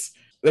say this?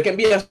 There can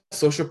be a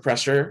social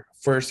pressure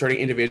for certain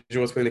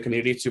individuals within the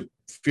community to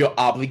feel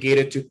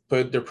obligated to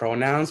put their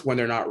pronouns when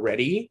they're not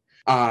ready.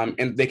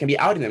 And they can be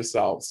outing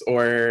themselves,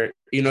 or,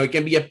 it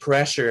can be a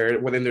pressure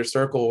within their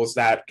circles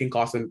that can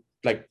cause them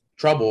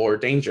trouble or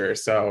danger.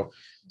 So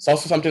it's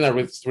also something that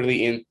was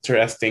really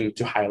interesting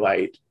to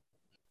highlight.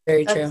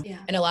 Very true. Yeah.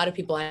 And a lot of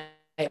people, I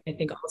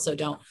think, also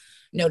don't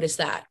notice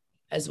that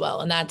as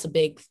well. And that's a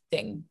big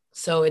thing.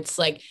 So it's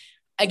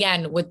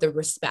again, with the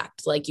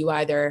respect, you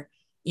either,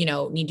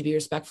 need to be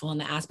respectful in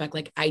the aspect,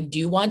 I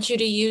do want you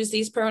to use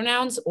these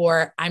pronouns,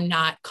 or I'm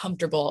not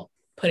comfortable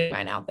putting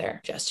mine out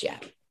there just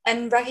yet.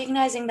 And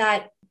recognizing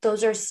that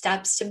those are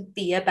steps to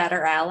be a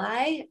better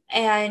ally.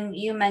 And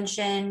you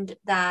mentioned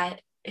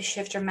that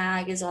Shifter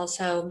Mag is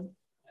also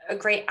a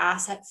great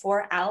asset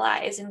for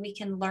allies, and we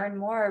can learn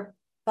more.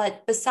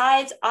 But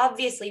besides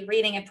obviously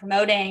reading and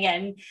promoting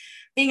and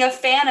being a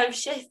fan of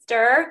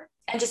Shifter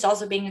and just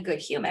also being a good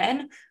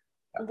human,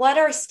 what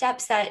are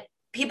steps that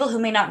people who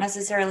may not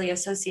necessarily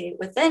associate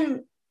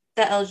within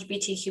the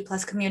LGBTQ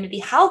plus community,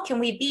 how can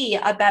we be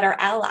a better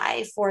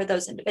ally for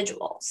those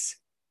individuals?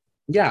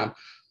 Yeah,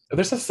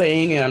 there's a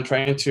saying, and I'm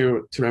trying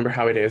to remember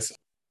how it is.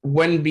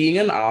 When being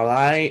an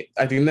ally,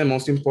 I think the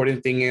most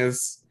important thing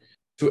is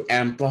to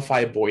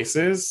amplify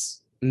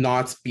voices,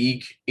 not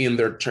speak in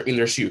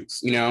their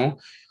shoes.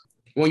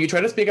 When you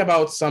try to speak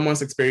about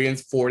someone's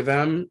experience for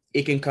them,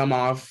 it can come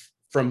off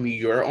from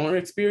your own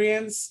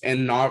experience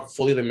and not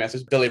fully the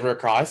message delivered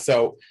across.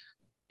 So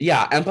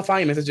yeah,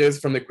 amplifying messages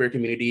from the queer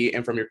community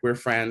and from your queer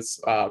friends,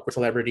 queer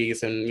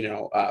celebrities, and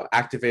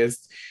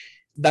activists.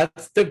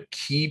 That's the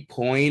key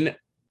point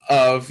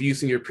of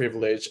using your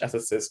privilege as a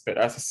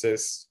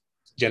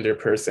cisgender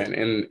person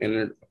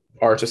in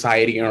our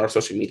society and our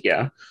social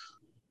media.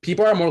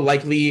 People are more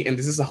likely, and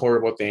this is a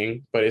horrible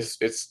thing, but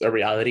it's a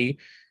reality.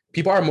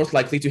 People are most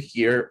likely to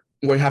hear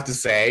what you have to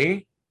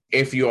say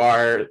if you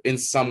are in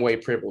some way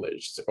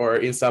privileged or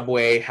in some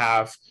way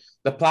have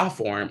the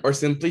platform or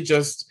simply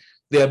just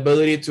the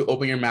ability to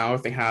open your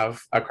mouth and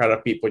have a crowd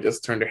of people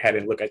just turn their head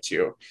and look at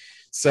you.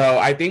 So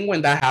I think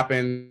when that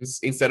happens,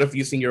 instead of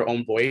using your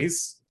own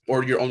voice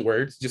or your own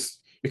words,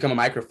 just become a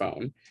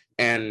microphone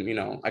and,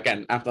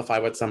 again, amplify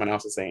what someone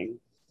else is saying.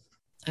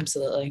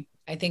 Absolutely.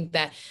 I think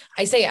that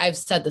I've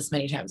said this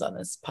many times on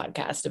this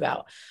podcast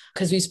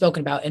because we've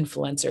spoken about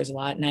influencers a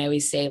lot. And I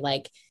always say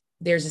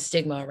there's a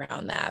stigma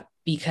around that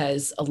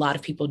because a lot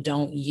of people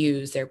don't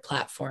use their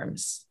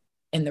platforms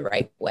in the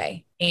right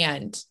way.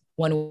 And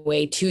one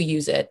way to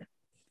use it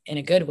in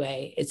a good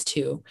way is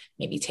to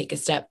maybe take a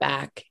step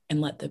back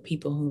and let the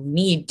people who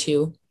need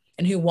to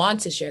and who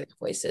want to share their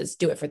voices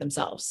do it for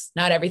themselves.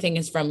 Not everything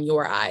is from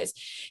your eyes.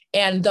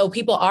 And though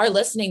people are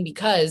listening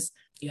because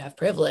you have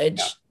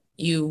privilege,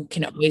 you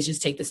can always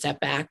just take the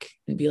step back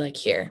and be like,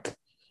 here.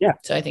 Yeah.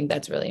 So I think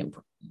that's really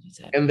important.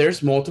 And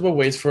there's multiple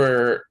ways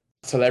for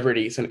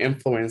celebrities and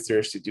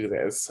influencers to do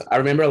this. I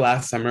remember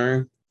last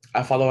summer,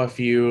 I follow a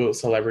few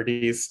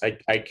celebrities.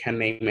 I can't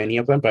name any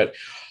of them, but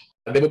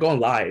they would go on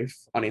live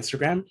on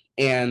Instagram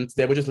and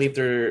they would just leave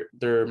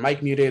their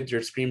mic muted,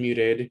 their screen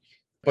muted,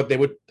 but they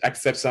would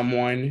accept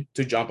someone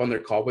to jump on their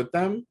call with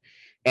them.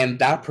 And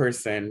that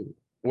person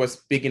was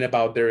speaking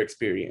about their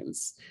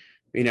experience.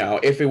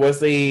 If it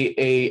was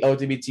a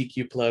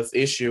LGBTQ plus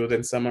issue,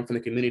 then someone from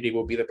the community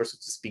will be the person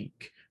to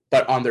speak,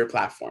 but on their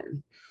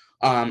platform.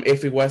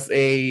 If it was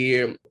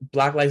a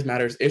Black Lives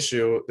Matters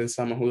issue, then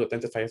someone who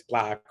identifies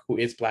Black, who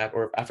is Black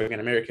or African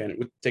American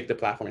would take the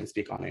platform and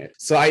speak on it.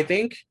 So I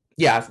think,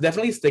 it's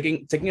definitely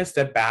taking a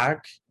step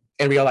back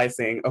and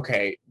realizing,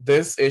 okay,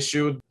 this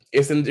issue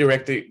isn't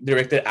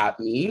directed at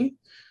me,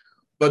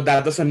 but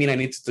that doesn't mean I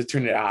need to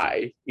turn an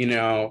eye.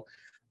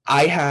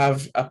 I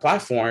have a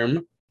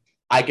platform.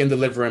 I can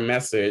deliver a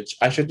message.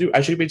 I should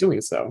be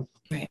doing so.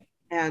 Right.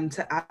 And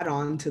to add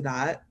on to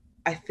that,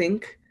 I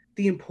think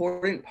the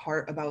important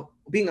part about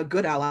being a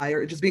good ally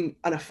or just being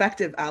an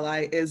effective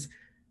ally is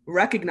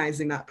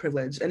recognizing that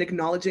privilege and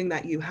acknowledging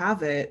that you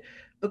have it,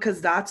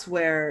 because that's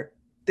where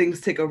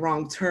things take a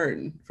wrong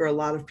turn for a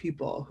lot of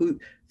people who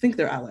think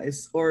they're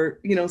allies or,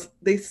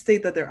 they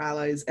state that they're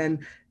allies.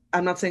 And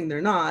I'm not saying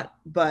they're not,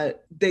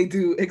 but they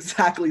do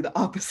exactly the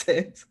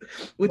opposite,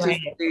 which is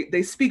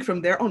they speak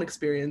from their own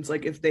experience.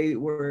 Like if they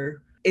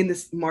were in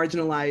this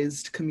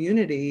marginalized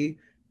community,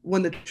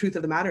 when the truth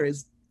of the matter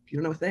is you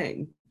don't know a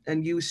thing.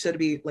 And you should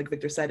be, like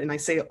Victor said, and I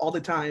say it all the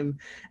time,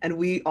 and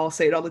we all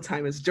say it all the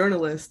time as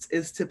journalists,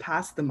 is to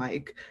pass the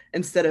mic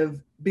instead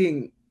of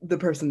being the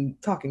person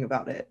talking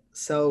about it.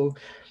 So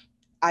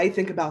I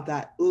think about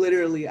that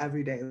literally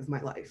every day of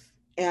my life.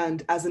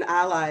 And as an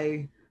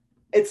ally,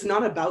 it's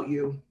not about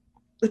you.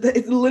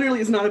 It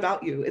literally is not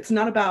about you. It's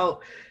not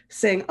about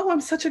saying, oh,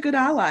 I'm such a good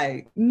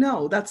ally.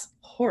 No, that's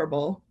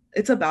horrible.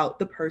 It's about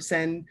the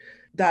person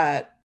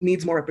that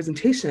needs more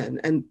representation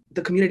and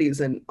the communities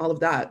and all of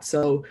that.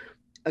 So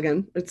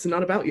again, it's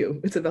not about you.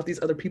 It's about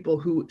these other people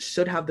who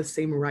should have the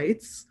same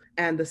rights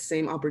and the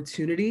same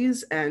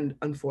opportunities. And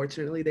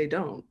unfortunately, they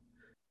don't.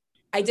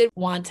 I did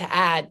want to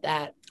add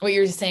that what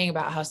you're saying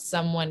about how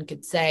someone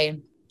could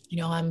say,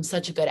 I'm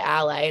such a good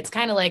ally. It's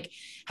kind of like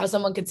how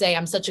someone could say,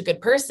 I'm such a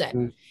good person.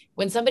 Mm.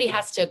 When somebody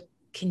has to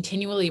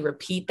continually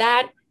repeat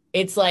that,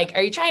 it's like,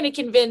 are you trying to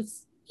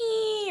convince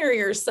me or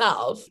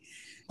yourself?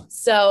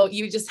 So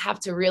you just have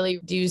to really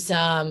do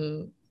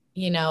some,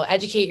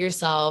 educate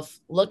yourself,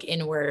 look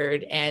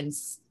inward and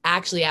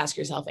actually ask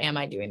yourself, am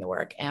I doing the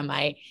work? Am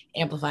I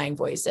amplifying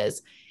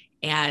voices?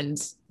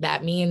 And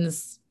that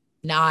means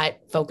not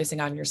focusing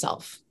on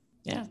yourself.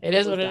 Yeah, it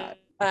is what it is.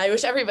 I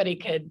wish everybody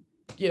could,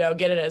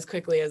 get it as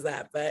quickly as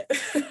that, but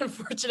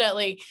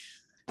unfortunately,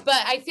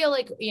 but I feel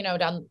like,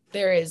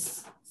 there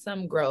is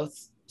some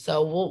growth.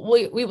 So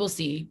we will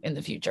see in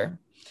the future.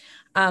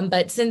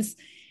 But since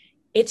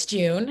it's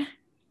June,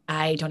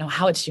 I don't know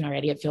how it's June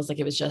already. It feels like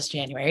it was just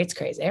January. It's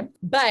crazy,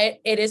 but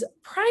it is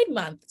Pride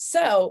Month.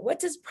 So what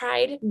does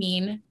Pride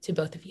mean to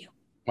both of you?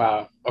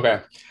 Wow.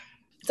 Okay.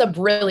 It's a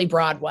really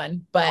broad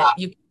one, but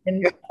you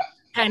can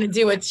kind of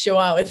do what you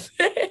want with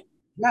it.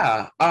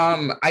 Yeah.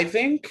 I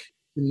think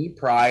to me,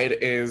 pride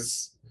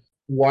is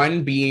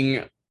one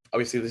being,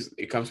 obviously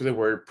it comes with the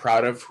word,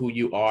 proud of who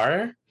you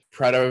are,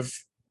 proud of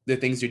the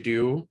things you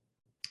do,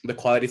 the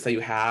qualities that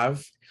you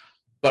have,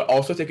 but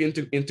also take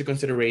into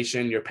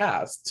consideration your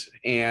past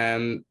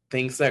and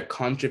things that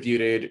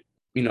contributed,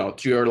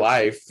 to your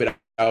life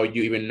without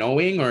you even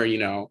knowing, or,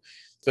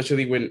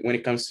 especially when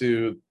it comes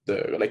to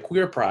the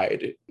queer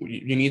pride,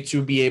 you need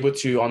to be able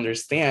to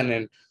understand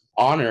and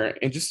honor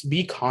and just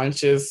be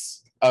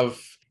conscious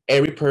of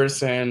every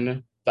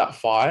person that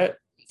fought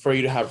for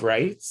you to have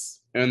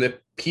rights and the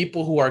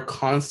people who are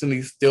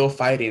constantly still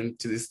fighting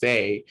to this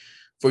day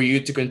for you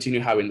to continue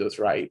having those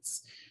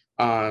rights.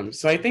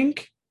 So I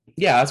think,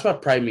 that's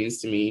what pride means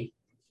to me.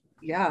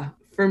 Yeah,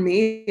 for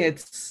me,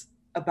 it's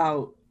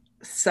about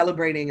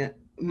celebrating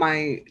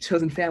my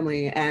chosen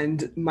family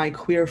and my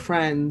queer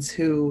friends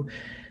who,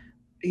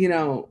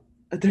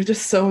 they're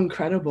just so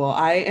incredible.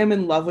 I am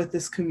in love with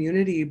this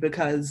community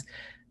because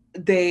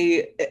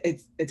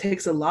it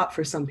takes a lot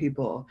for some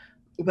people,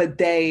 but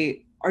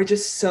they are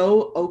just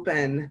so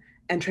open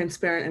and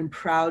transparent and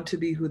proud to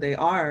be who they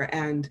are.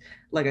 And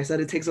like I said,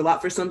 it takes a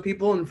lot for some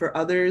people, and for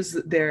others,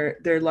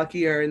 they're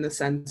luckier in the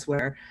sense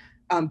where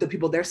the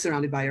people they're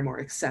surrounded by are more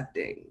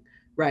accepting,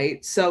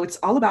 right? So it's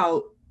all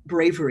about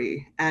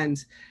bravery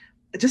and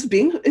just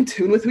being in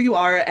tune with who you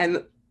are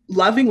and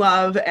loving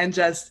love and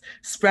just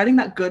spreading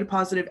that good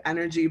positive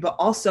energy. But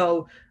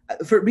also,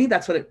 for me,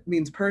 that's what it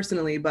means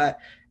personally, but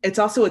it's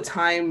also a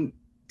time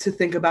to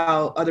think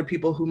about other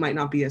people who might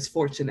not be as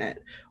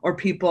fortunate, or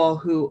people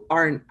who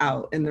aren't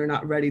out and they're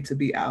not ready to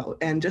be out,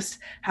 and just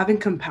having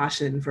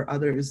compassion for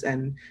others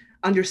and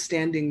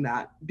understanding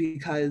that,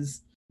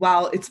 because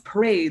while it's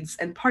parades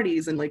and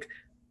parties and like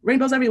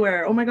rainbows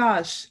everywhere, oh my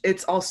gosh,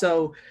 it's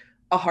also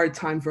a hard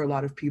time for a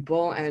lot of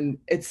people, and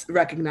it's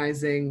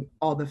recognizing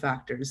all the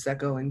factors that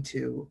go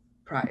into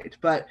Pride.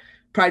 But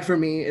Pride for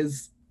me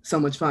is so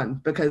much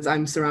fun because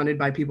I'm surrounded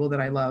by people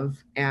that I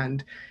love,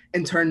 and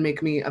in turn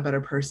make me a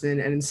better person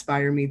and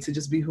inspire me to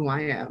just be who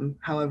I am,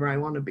 however I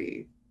want to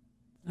be.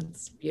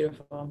 That's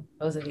beautiful.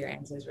 Both of your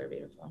answers were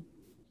beautiful.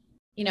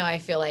 You know, I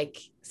feel like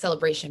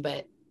celebration,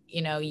 but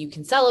you know, you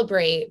can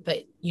celebrate,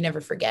 but you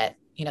never forget,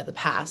 you know, the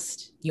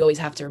past. You always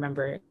have to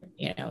remember,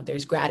 you know,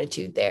 there's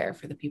gratitude there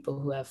for the people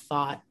who have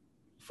fought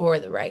for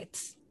the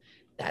rights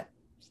that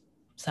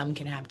some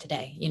can have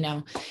today, you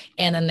know.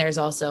 And then there's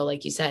also,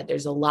 like you said,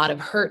 there's a lot of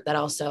hurt that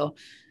also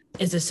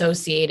is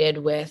associated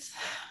with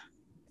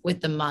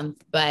the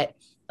month. But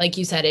like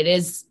you said, it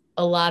is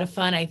a lot of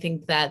fun. I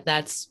think that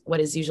that's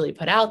what is usually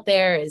put out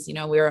there is, you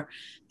know,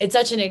 it's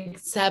such an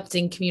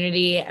accepting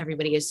community.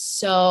 Everybody is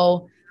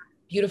so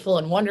beautiful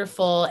and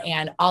wonderful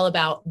and all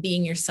about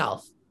being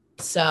yourself.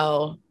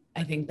 So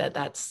I think that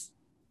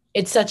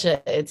it's such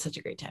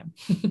a great time.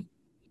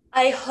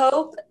 I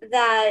hope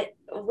that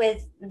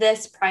with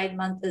this Pride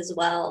Month as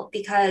well,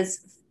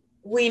 because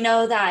we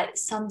know that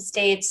some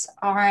states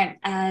aren't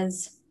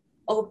as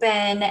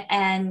open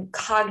and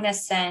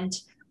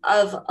cognizant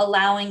of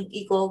allowing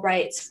equal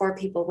rights for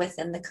people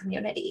within the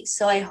community.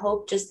 So I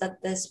hope just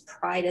that this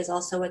Pride is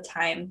also a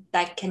time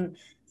that can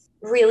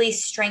really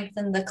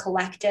strengthen the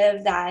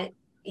collective, that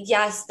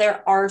yes,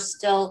 there are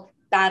still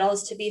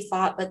battles to be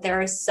fought, but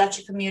there is such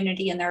a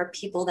community and there are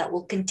people that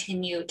will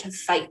continue to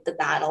fight the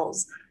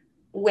battles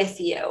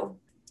with you.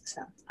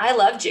 So I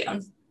love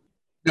June.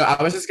 No,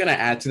 I was just going to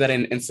add to that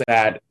and say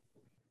that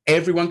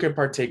everyone can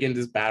partake in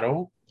this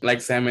battle.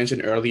 Like Sam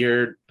mentioned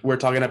earlier, we're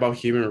talking about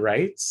human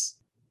rights,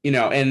 you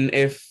know, and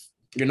if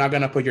you're not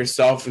going to put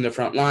yourself in the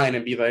front line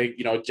and be like,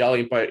 you know,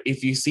 yelling, but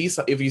if you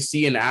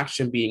see an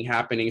action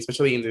happening,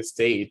 especially in the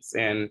States,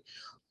 and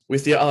we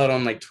see it a lot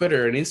on like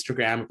Twitter and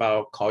Instagram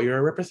about call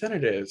your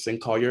representatives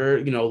and call your,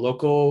 you know,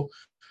 local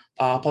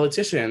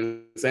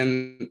politicians,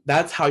 and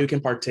that's how you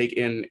can partake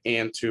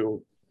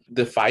into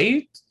the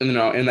fight, you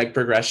know, and like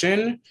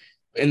progression.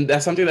 And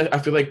that's something that I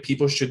feel like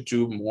people should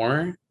do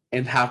more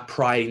and have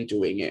pride in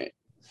doing it.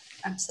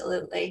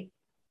 Absolutely.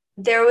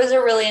 There was a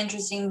really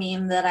interesting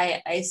meme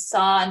that I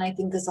saw, and I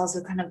think this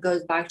also kind of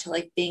goes back to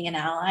like being an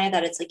ally,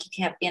 that it's like you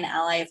can't be an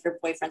ally if your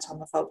boyfriend's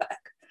homophobic.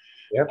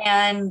 Yep.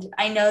 And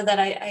I know that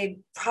I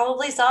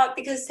probably saw it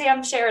because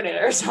Sam shared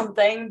it or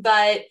something,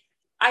 but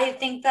I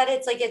think that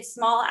it's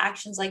small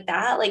actions like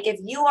that. Like if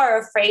you are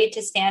afraid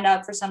to stand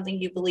up for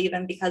something you believe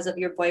in because of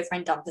your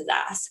boyfriend, dump his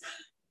ass.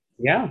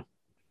 Yeah.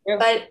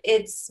 But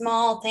it's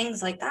small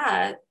things like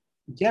that.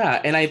 Yeah.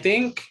 And I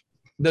think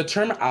the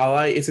term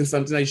ally isn't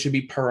something that you should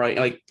be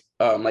you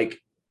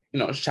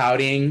know,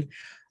 shouting.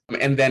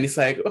 And then it's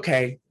like,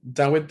 okay,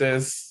 done with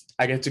this.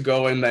 I get to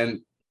go. And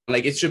then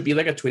like, it should be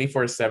like a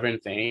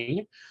 24/7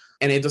 thing.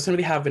 And it doesn't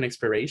really have an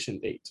expiration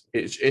date.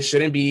 It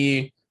shouldn't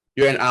be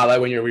you're an ally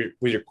when you're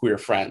with your queer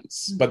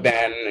friends, mm-hmm. But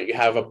then you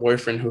have a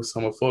boyfriend who's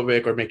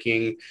homophobic or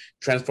making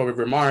transphobic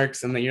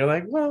remarks. And then you're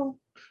like, well,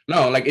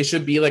 no, like it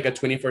should be like a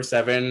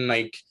 24/7,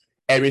 like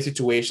every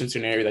situation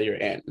scenario that you're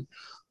in.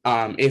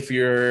 If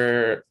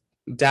your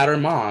dad or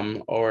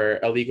mom or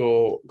a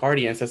legal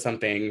guardian says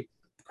something,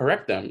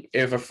 correct them.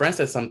 If a friend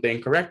says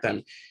something, correct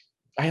them.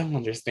 I don't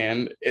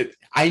understand it.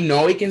 I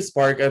know it can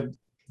spark a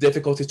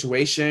difficult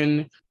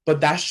situation, but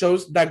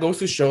that goes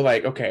to show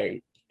like,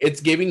 okay, it's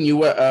giving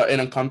you an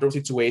uncomfortable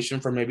situation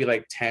for maybe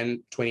like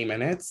 10, 20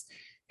 minutes.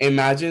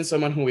 Imagine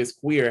someone who is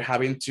queer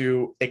having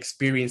to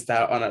experience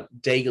that on a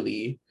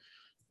daily,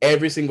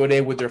 every single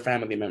day with their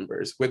family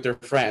members, with their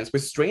friends,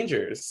 with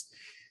strangers.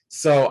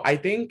 So I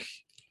think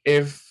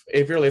if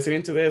you're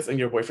listening to this and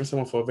your boyfriend's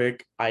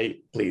homophobic,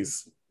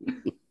 please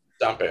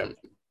dump him.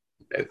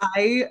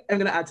 I am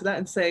going to add to that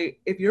and say,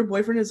 if your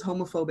boyfriend is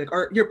homophobic,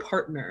 or your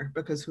partner,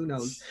 because who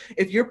knows,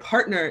 if your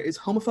partner is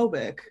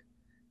homophobic,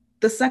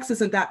 the sex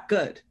isn't that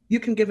good. You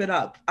can give it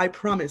up. I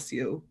promise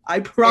you.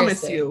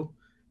 You.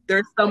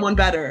 There's someone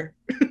better.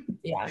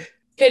 Yeah.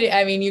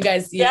 I mean, you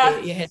guys, you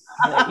hit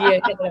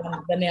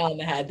the nail on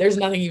the head. There's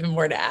nothing even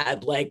more to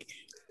add. Like,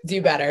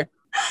 do better.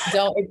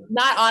 It's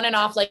not on and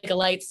off like a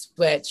light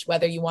switch,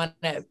 whether you want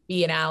to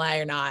be an ally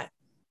or not.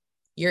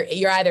 You're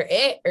either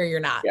it or you're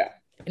not. Yeah.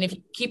 And if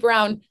you keep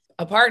around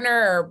a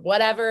partner or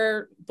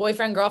whatever,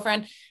 boyfriend,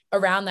 girlfriend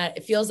around that,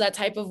 it feels that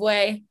type of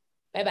way,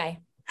 bye-bye.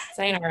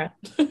 Sayonara.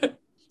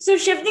 So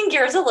shifting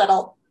gears a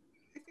little.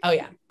 Oh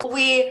yeah.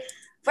 We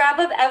wrap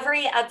up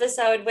every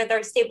episode with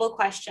our staple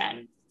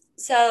question.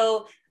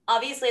 So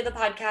obviously the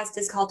podcast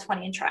is called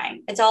 20 and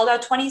Trying. It's all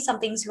about 20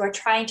 somethings who are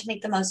trying to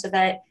make the most of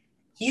it.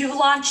 You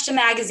launched a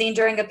magazine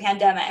during a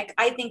pandemic.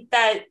 I think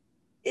that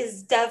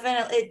is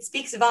definitely, it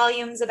speaks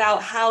volumes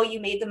about how you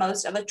made the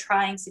most of a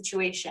trying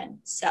situation.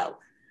 So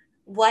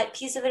what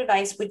piece of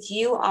advice would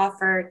you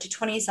offer to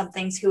 20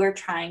 somethings who are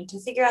trying to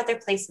figure out their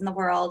place in the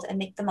world and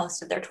make the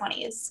most of their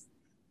 20s?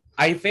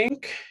 I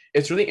think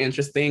it's really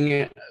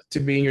interesting to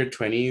be in your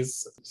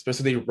 20s,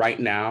 especially right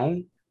now.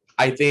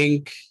 I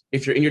think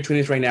if you're in your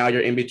 20s right now,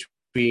 you're in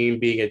between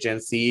being a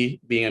Gen Z,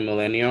 being a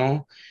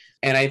millennial.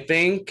 And I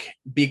think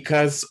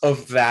because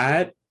of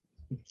that,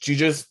 you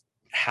just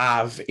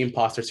have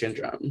imposter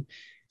syndrome.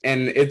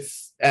 And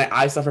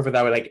I suffer from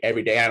that like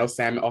every day. I know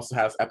Sam also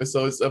has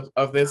episodes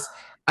of this.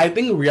 I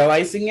think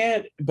realizing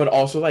it, but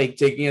also like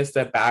taking a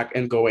step back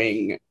and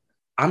going,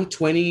 I'm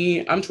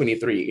 20, I'm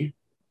 23.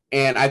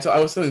 And I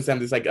was telling Sam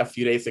this like a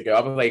few days ago.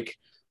 I was like,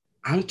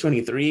 I'm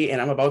 23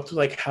 and I'm about to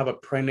like have a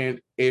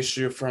printed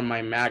issue from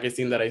my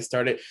magazine that I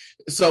started.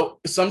 So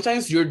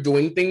sometimes you're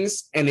doing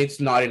things and it's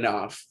not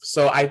enough.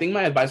 So I think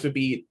my advice would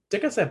be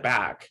take a step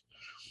back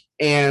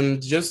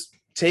and just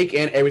take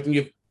in everything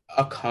you've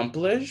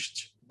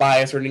accomplished by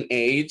a certain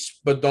age,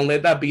 but don't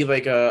let that be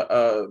like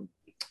a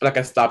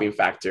stopping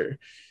factor.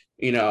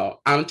 You know,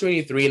 I'm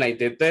 23 and I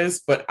did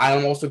this, but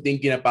I'm also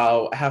thinking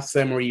about I have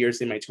 7 more years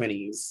in my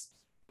 20s.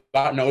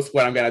 God knows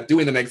what I'm gonna do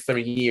in the next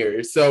 7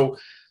 years. So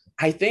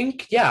I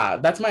think, yeah,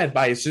 that's my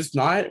advice. Just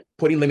not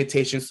putting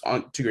limitations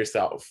on to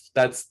yourself.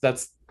 That's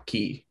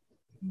key.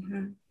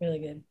 Mm-hmm. Really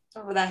good.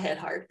 Oh, that hit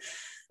hard.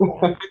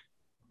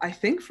 I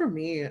think for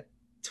me,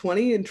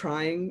 20 and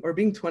trying, or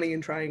being 20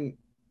 and trying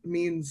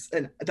means,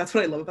 and that's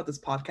what I love about this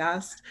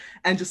podcast,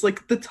 and just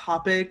like the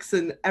topics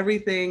and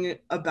everything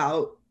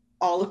about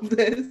all of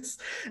this,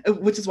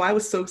 which is why I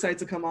was so excited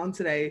to come on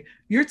today.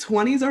 Your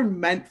 20s are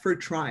meant for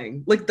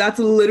trying. Like that's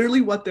literally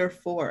what they're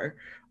for.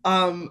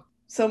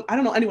 So I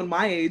don't know anyone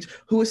my age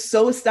who is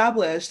so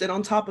established and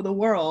on top of the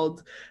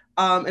world.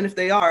 And if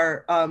they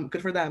are,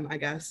 good for them, I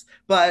guess.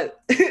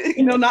 But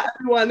you know, not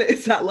everyone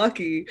is that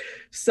lucky.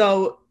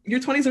 So your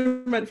 20s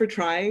are meant for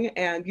trying,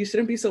 and you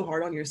shouldn't be so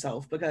hard on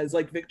yourself because,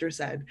 like Victor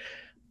said,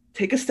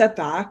 take a step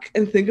back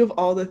and think of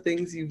all the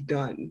things you've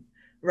done,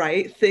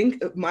 right?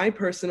 Think of my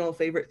personal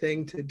favorite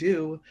thing to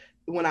do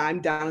when I'm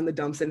down in the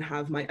dumps and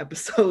have my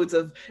episodes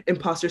of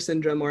imposter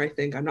syndrome, or I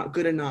think I'm not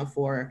good enough,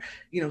 or,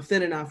 you know,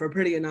 thin enough, or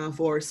pretty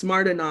enough, or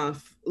smart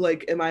enough.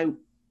 Like, am I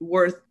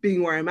worth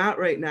being where I'm at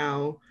right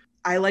now?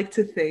 I like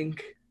to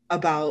think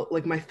about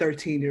like my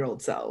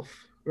 13-year-old self,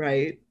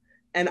 right?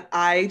 And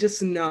I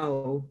just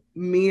know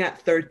me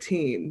at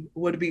 13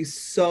 would be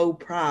so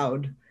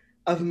proud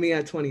of me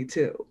at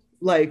 22.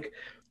 Like,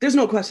 there's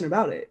no question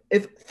about it.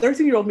 If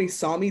 13-year-old me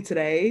saw me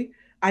today,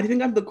 I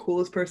think I'm the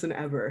coolest person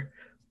ever.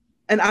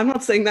 And I'm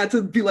not saying that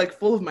to be like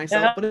full of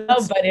myself, You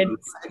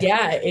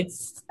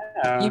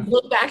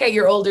look back at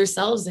your older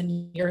selves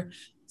and your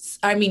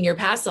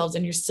past selves,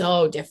 and you're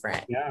so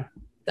different. Yeah.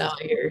 So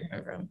you're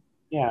from.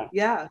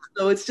 Yeah.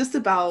 So it's just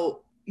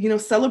about, you know,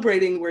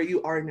 celebrating where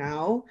you are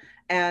now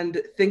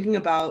and thinking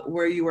about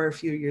where you were a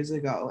few years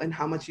ago and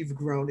how much you've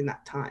grown in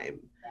that time.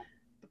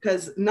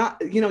 Because you're not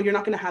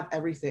going to have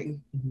everything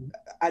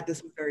at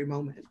this very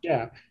moment.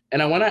 Yeah.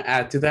 And I want to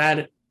add to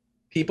that,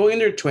 people in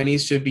their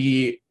 20s should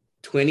be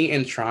 20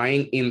 and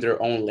trying in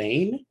their own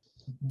lane.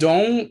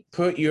 Don't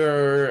put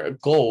your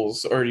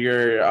goals or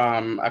your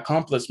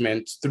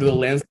accomplishments through the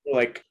lens,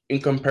 like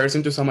in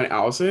comparison to someone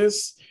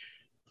else's.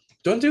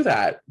 Don't do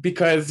that,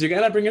 because you're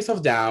going to bring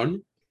yourself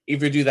down.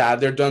 If you do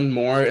that, they're done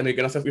more and you're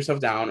going to set yourself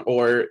down,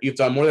 or you've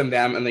done more than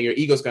them and then your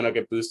ego's going to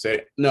get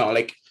boosted. No,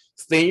 like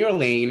stay in your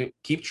lane,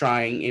 keep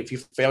trying. If you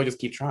fail, just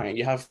keep trying.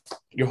 You have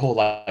your whole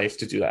life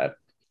to do that.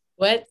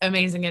 What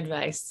amazing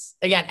advice.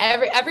 Again,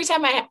 every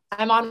time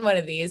I'm on one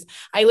of these,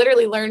 I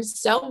literally learn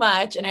so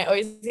much, and I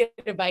always get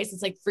advice.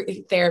 It's like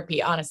free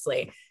therapy,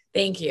 honestly.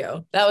 Thank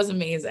you. That was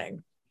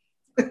amazing.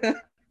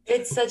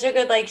 It's such a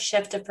good like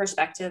shift of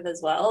perspective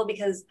as well,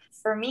 because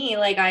for me,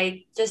 like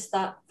I just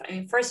thought, I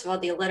mean, first of all,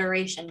 the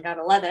alliteration,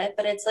 gotta love it,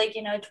 but it's like,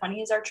 you know,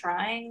 20s are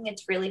trying.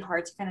 It's really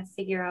hard to kind of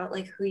figure out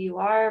like who you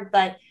are.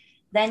 But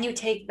then you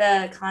take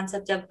the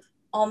concept of,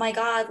 oh my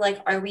God,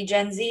 like, are we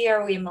Gen Z?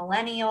 Are we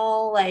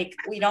millennial? Like,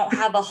 we don't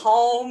have a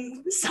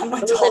home.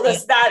 Someone told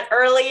us that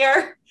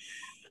earlier.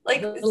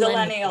 Like,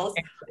 millennials.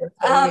 We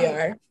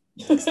are.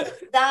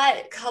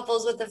 That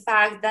couples with the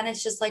fact, then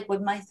it's just like,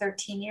 would my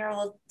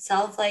 13-year-old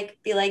self like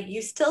be like,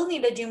 you still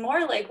need to do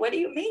more? Like, what do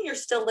you mean you're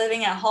still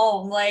living at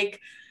home? Like,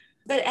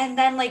 but and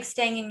then like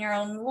staying in your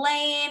own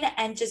lane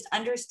and just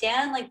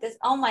understand like this.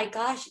 Oh my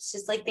gosh, it's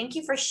just like, thank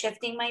you for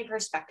shifting my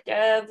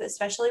perspective,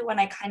 especially when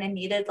I kind of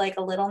needed like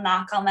a little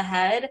knock on the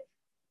head.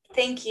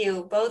 Thank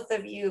you, both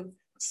of you,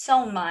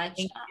 so much.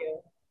 Thank you.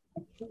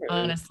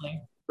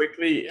 Honestly.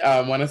 quickly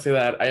want to say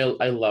that I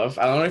love,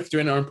 I don't know if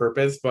doing it on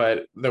purpose,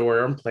 but the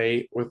word on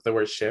play with the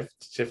word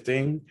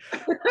shifting. I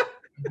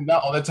do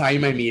that all the time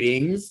in my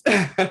meetings.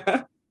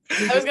 I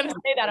was going to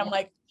say that. I'm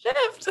like,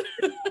 shift.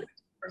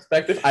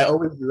 Perspective. I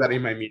always do that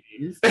in my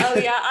meetings. Oh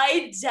yeah,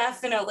 I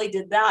definitely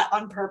did that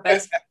on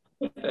purpose.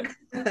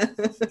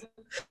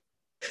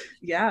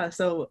 Yeah,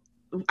 so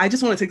I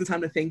just want to take the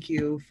time to thank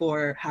you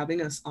for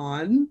having us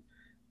on,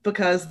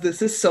 because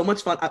this is so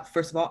much fun.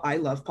 First of all, I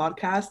love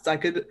podcasts. I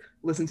could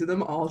listen to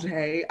them all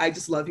day. I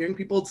just love hearing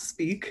people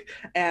speak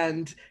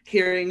and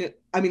hearing,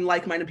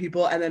 like-minded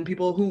people, and then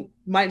people who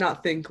might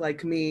not think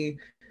like me,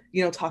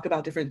 talk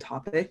about different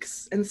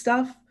topics and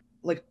stuff.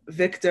 Like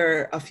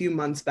Victor a few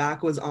months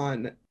back was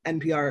on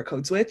NPR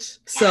Code Switch.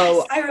 So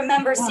yes, I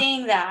remember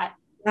seeing that.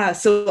 Yeah,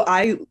 so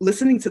I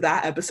listening to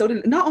that episode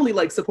and not only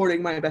like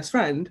supporting my best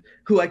friend,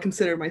 who I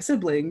consider my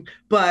sibling,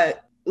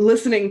 but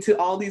listening to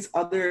all these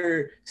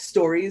other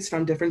stories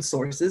from different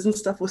sources and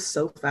stuff was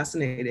so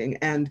fascinating.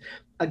 And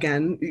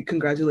again,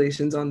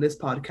 congratulations on this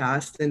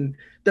podcast, and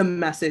the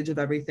message of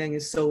everything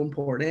is so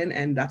important.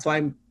 And that's why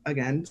I'm,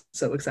 again,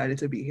 so excited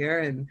to be here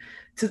and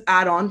to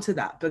add on to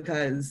that,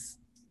 because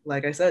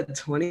like I said,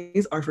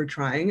 20s are for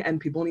trying, and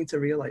people need to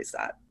realize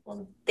that.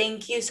 Well,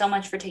 thank you so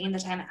much for taking the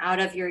time out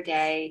of your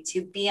day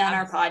to be on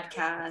our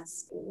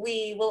podcast.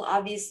 We will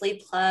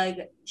obviously plug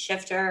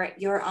Shifter,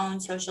 your own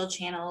social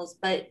channels,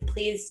 but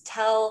please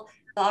tell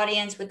the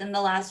audience within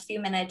the last few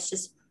minutes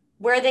just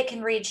where they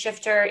can read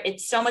Shifter.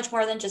 It's so much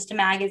more than just a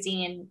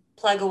magazine.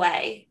 Plug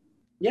away.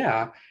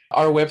 Yeah,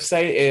 our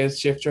website is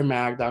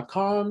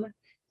shiftermag.com,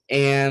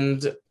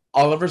 and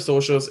all of our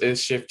socials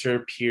is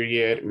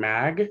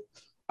shifter.mag.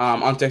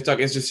 On TikTok,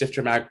 it's just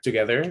Shifter Mag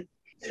together.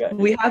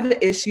 We have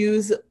the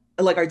issues,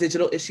 like our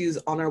digital issues,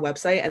 on our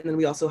website, and then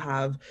we also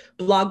have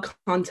blog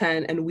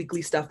content and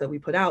weekly stuff that we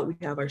put out. We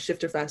have our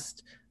Shifter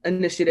Fest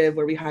initiative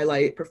where we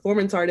highlight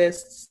performance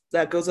artists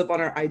that goes up on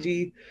our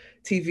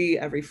IGTV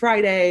every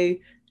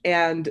Friday,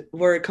 and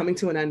we're coming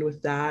to an end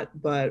with that,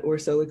 but we're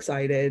so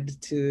excited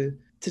to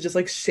just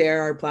like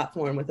share our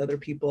platform with other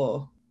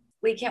people.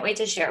 We can't wait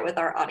to share it with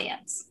our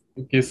audience.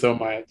 Thank you so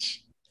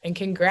much. And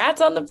congrats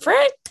on the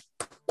print.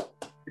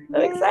 So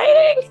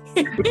exciting.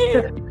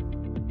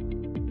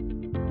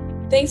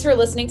 Thanks for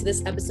listening to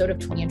this episode of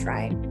 20 and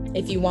Trying.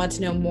 If you want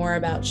to know more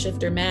about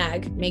Shifter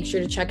Mag, make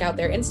sure to check out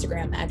their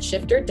Instagram at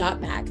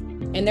shifter.mag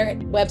and their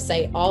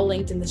website, all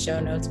linked in the show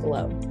notes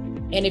below.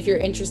 And if you're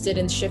interested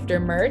in Shifter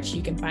merch,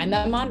 you can find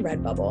them on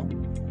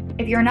Redbubble.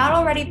 If you're not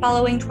already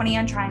following 20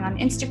 and Trying on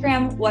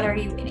Instagram, what are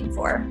you waiting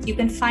for? You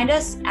can find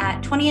us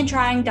at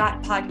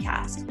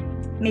 20andtrying.podcast.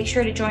 Make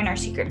sure to join our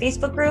secret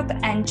Facebook group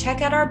and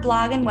check out our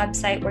blog and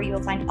website where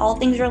you'll find all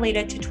things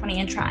related to 20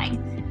 and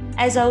Trying.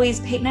 As always,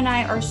 Peyton and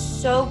I are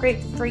so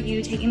grateful for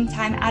you taking the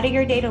time out of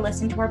your day to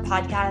listen to our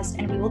podcast,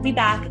 and we will be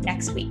back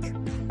next week.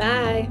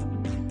 Bye.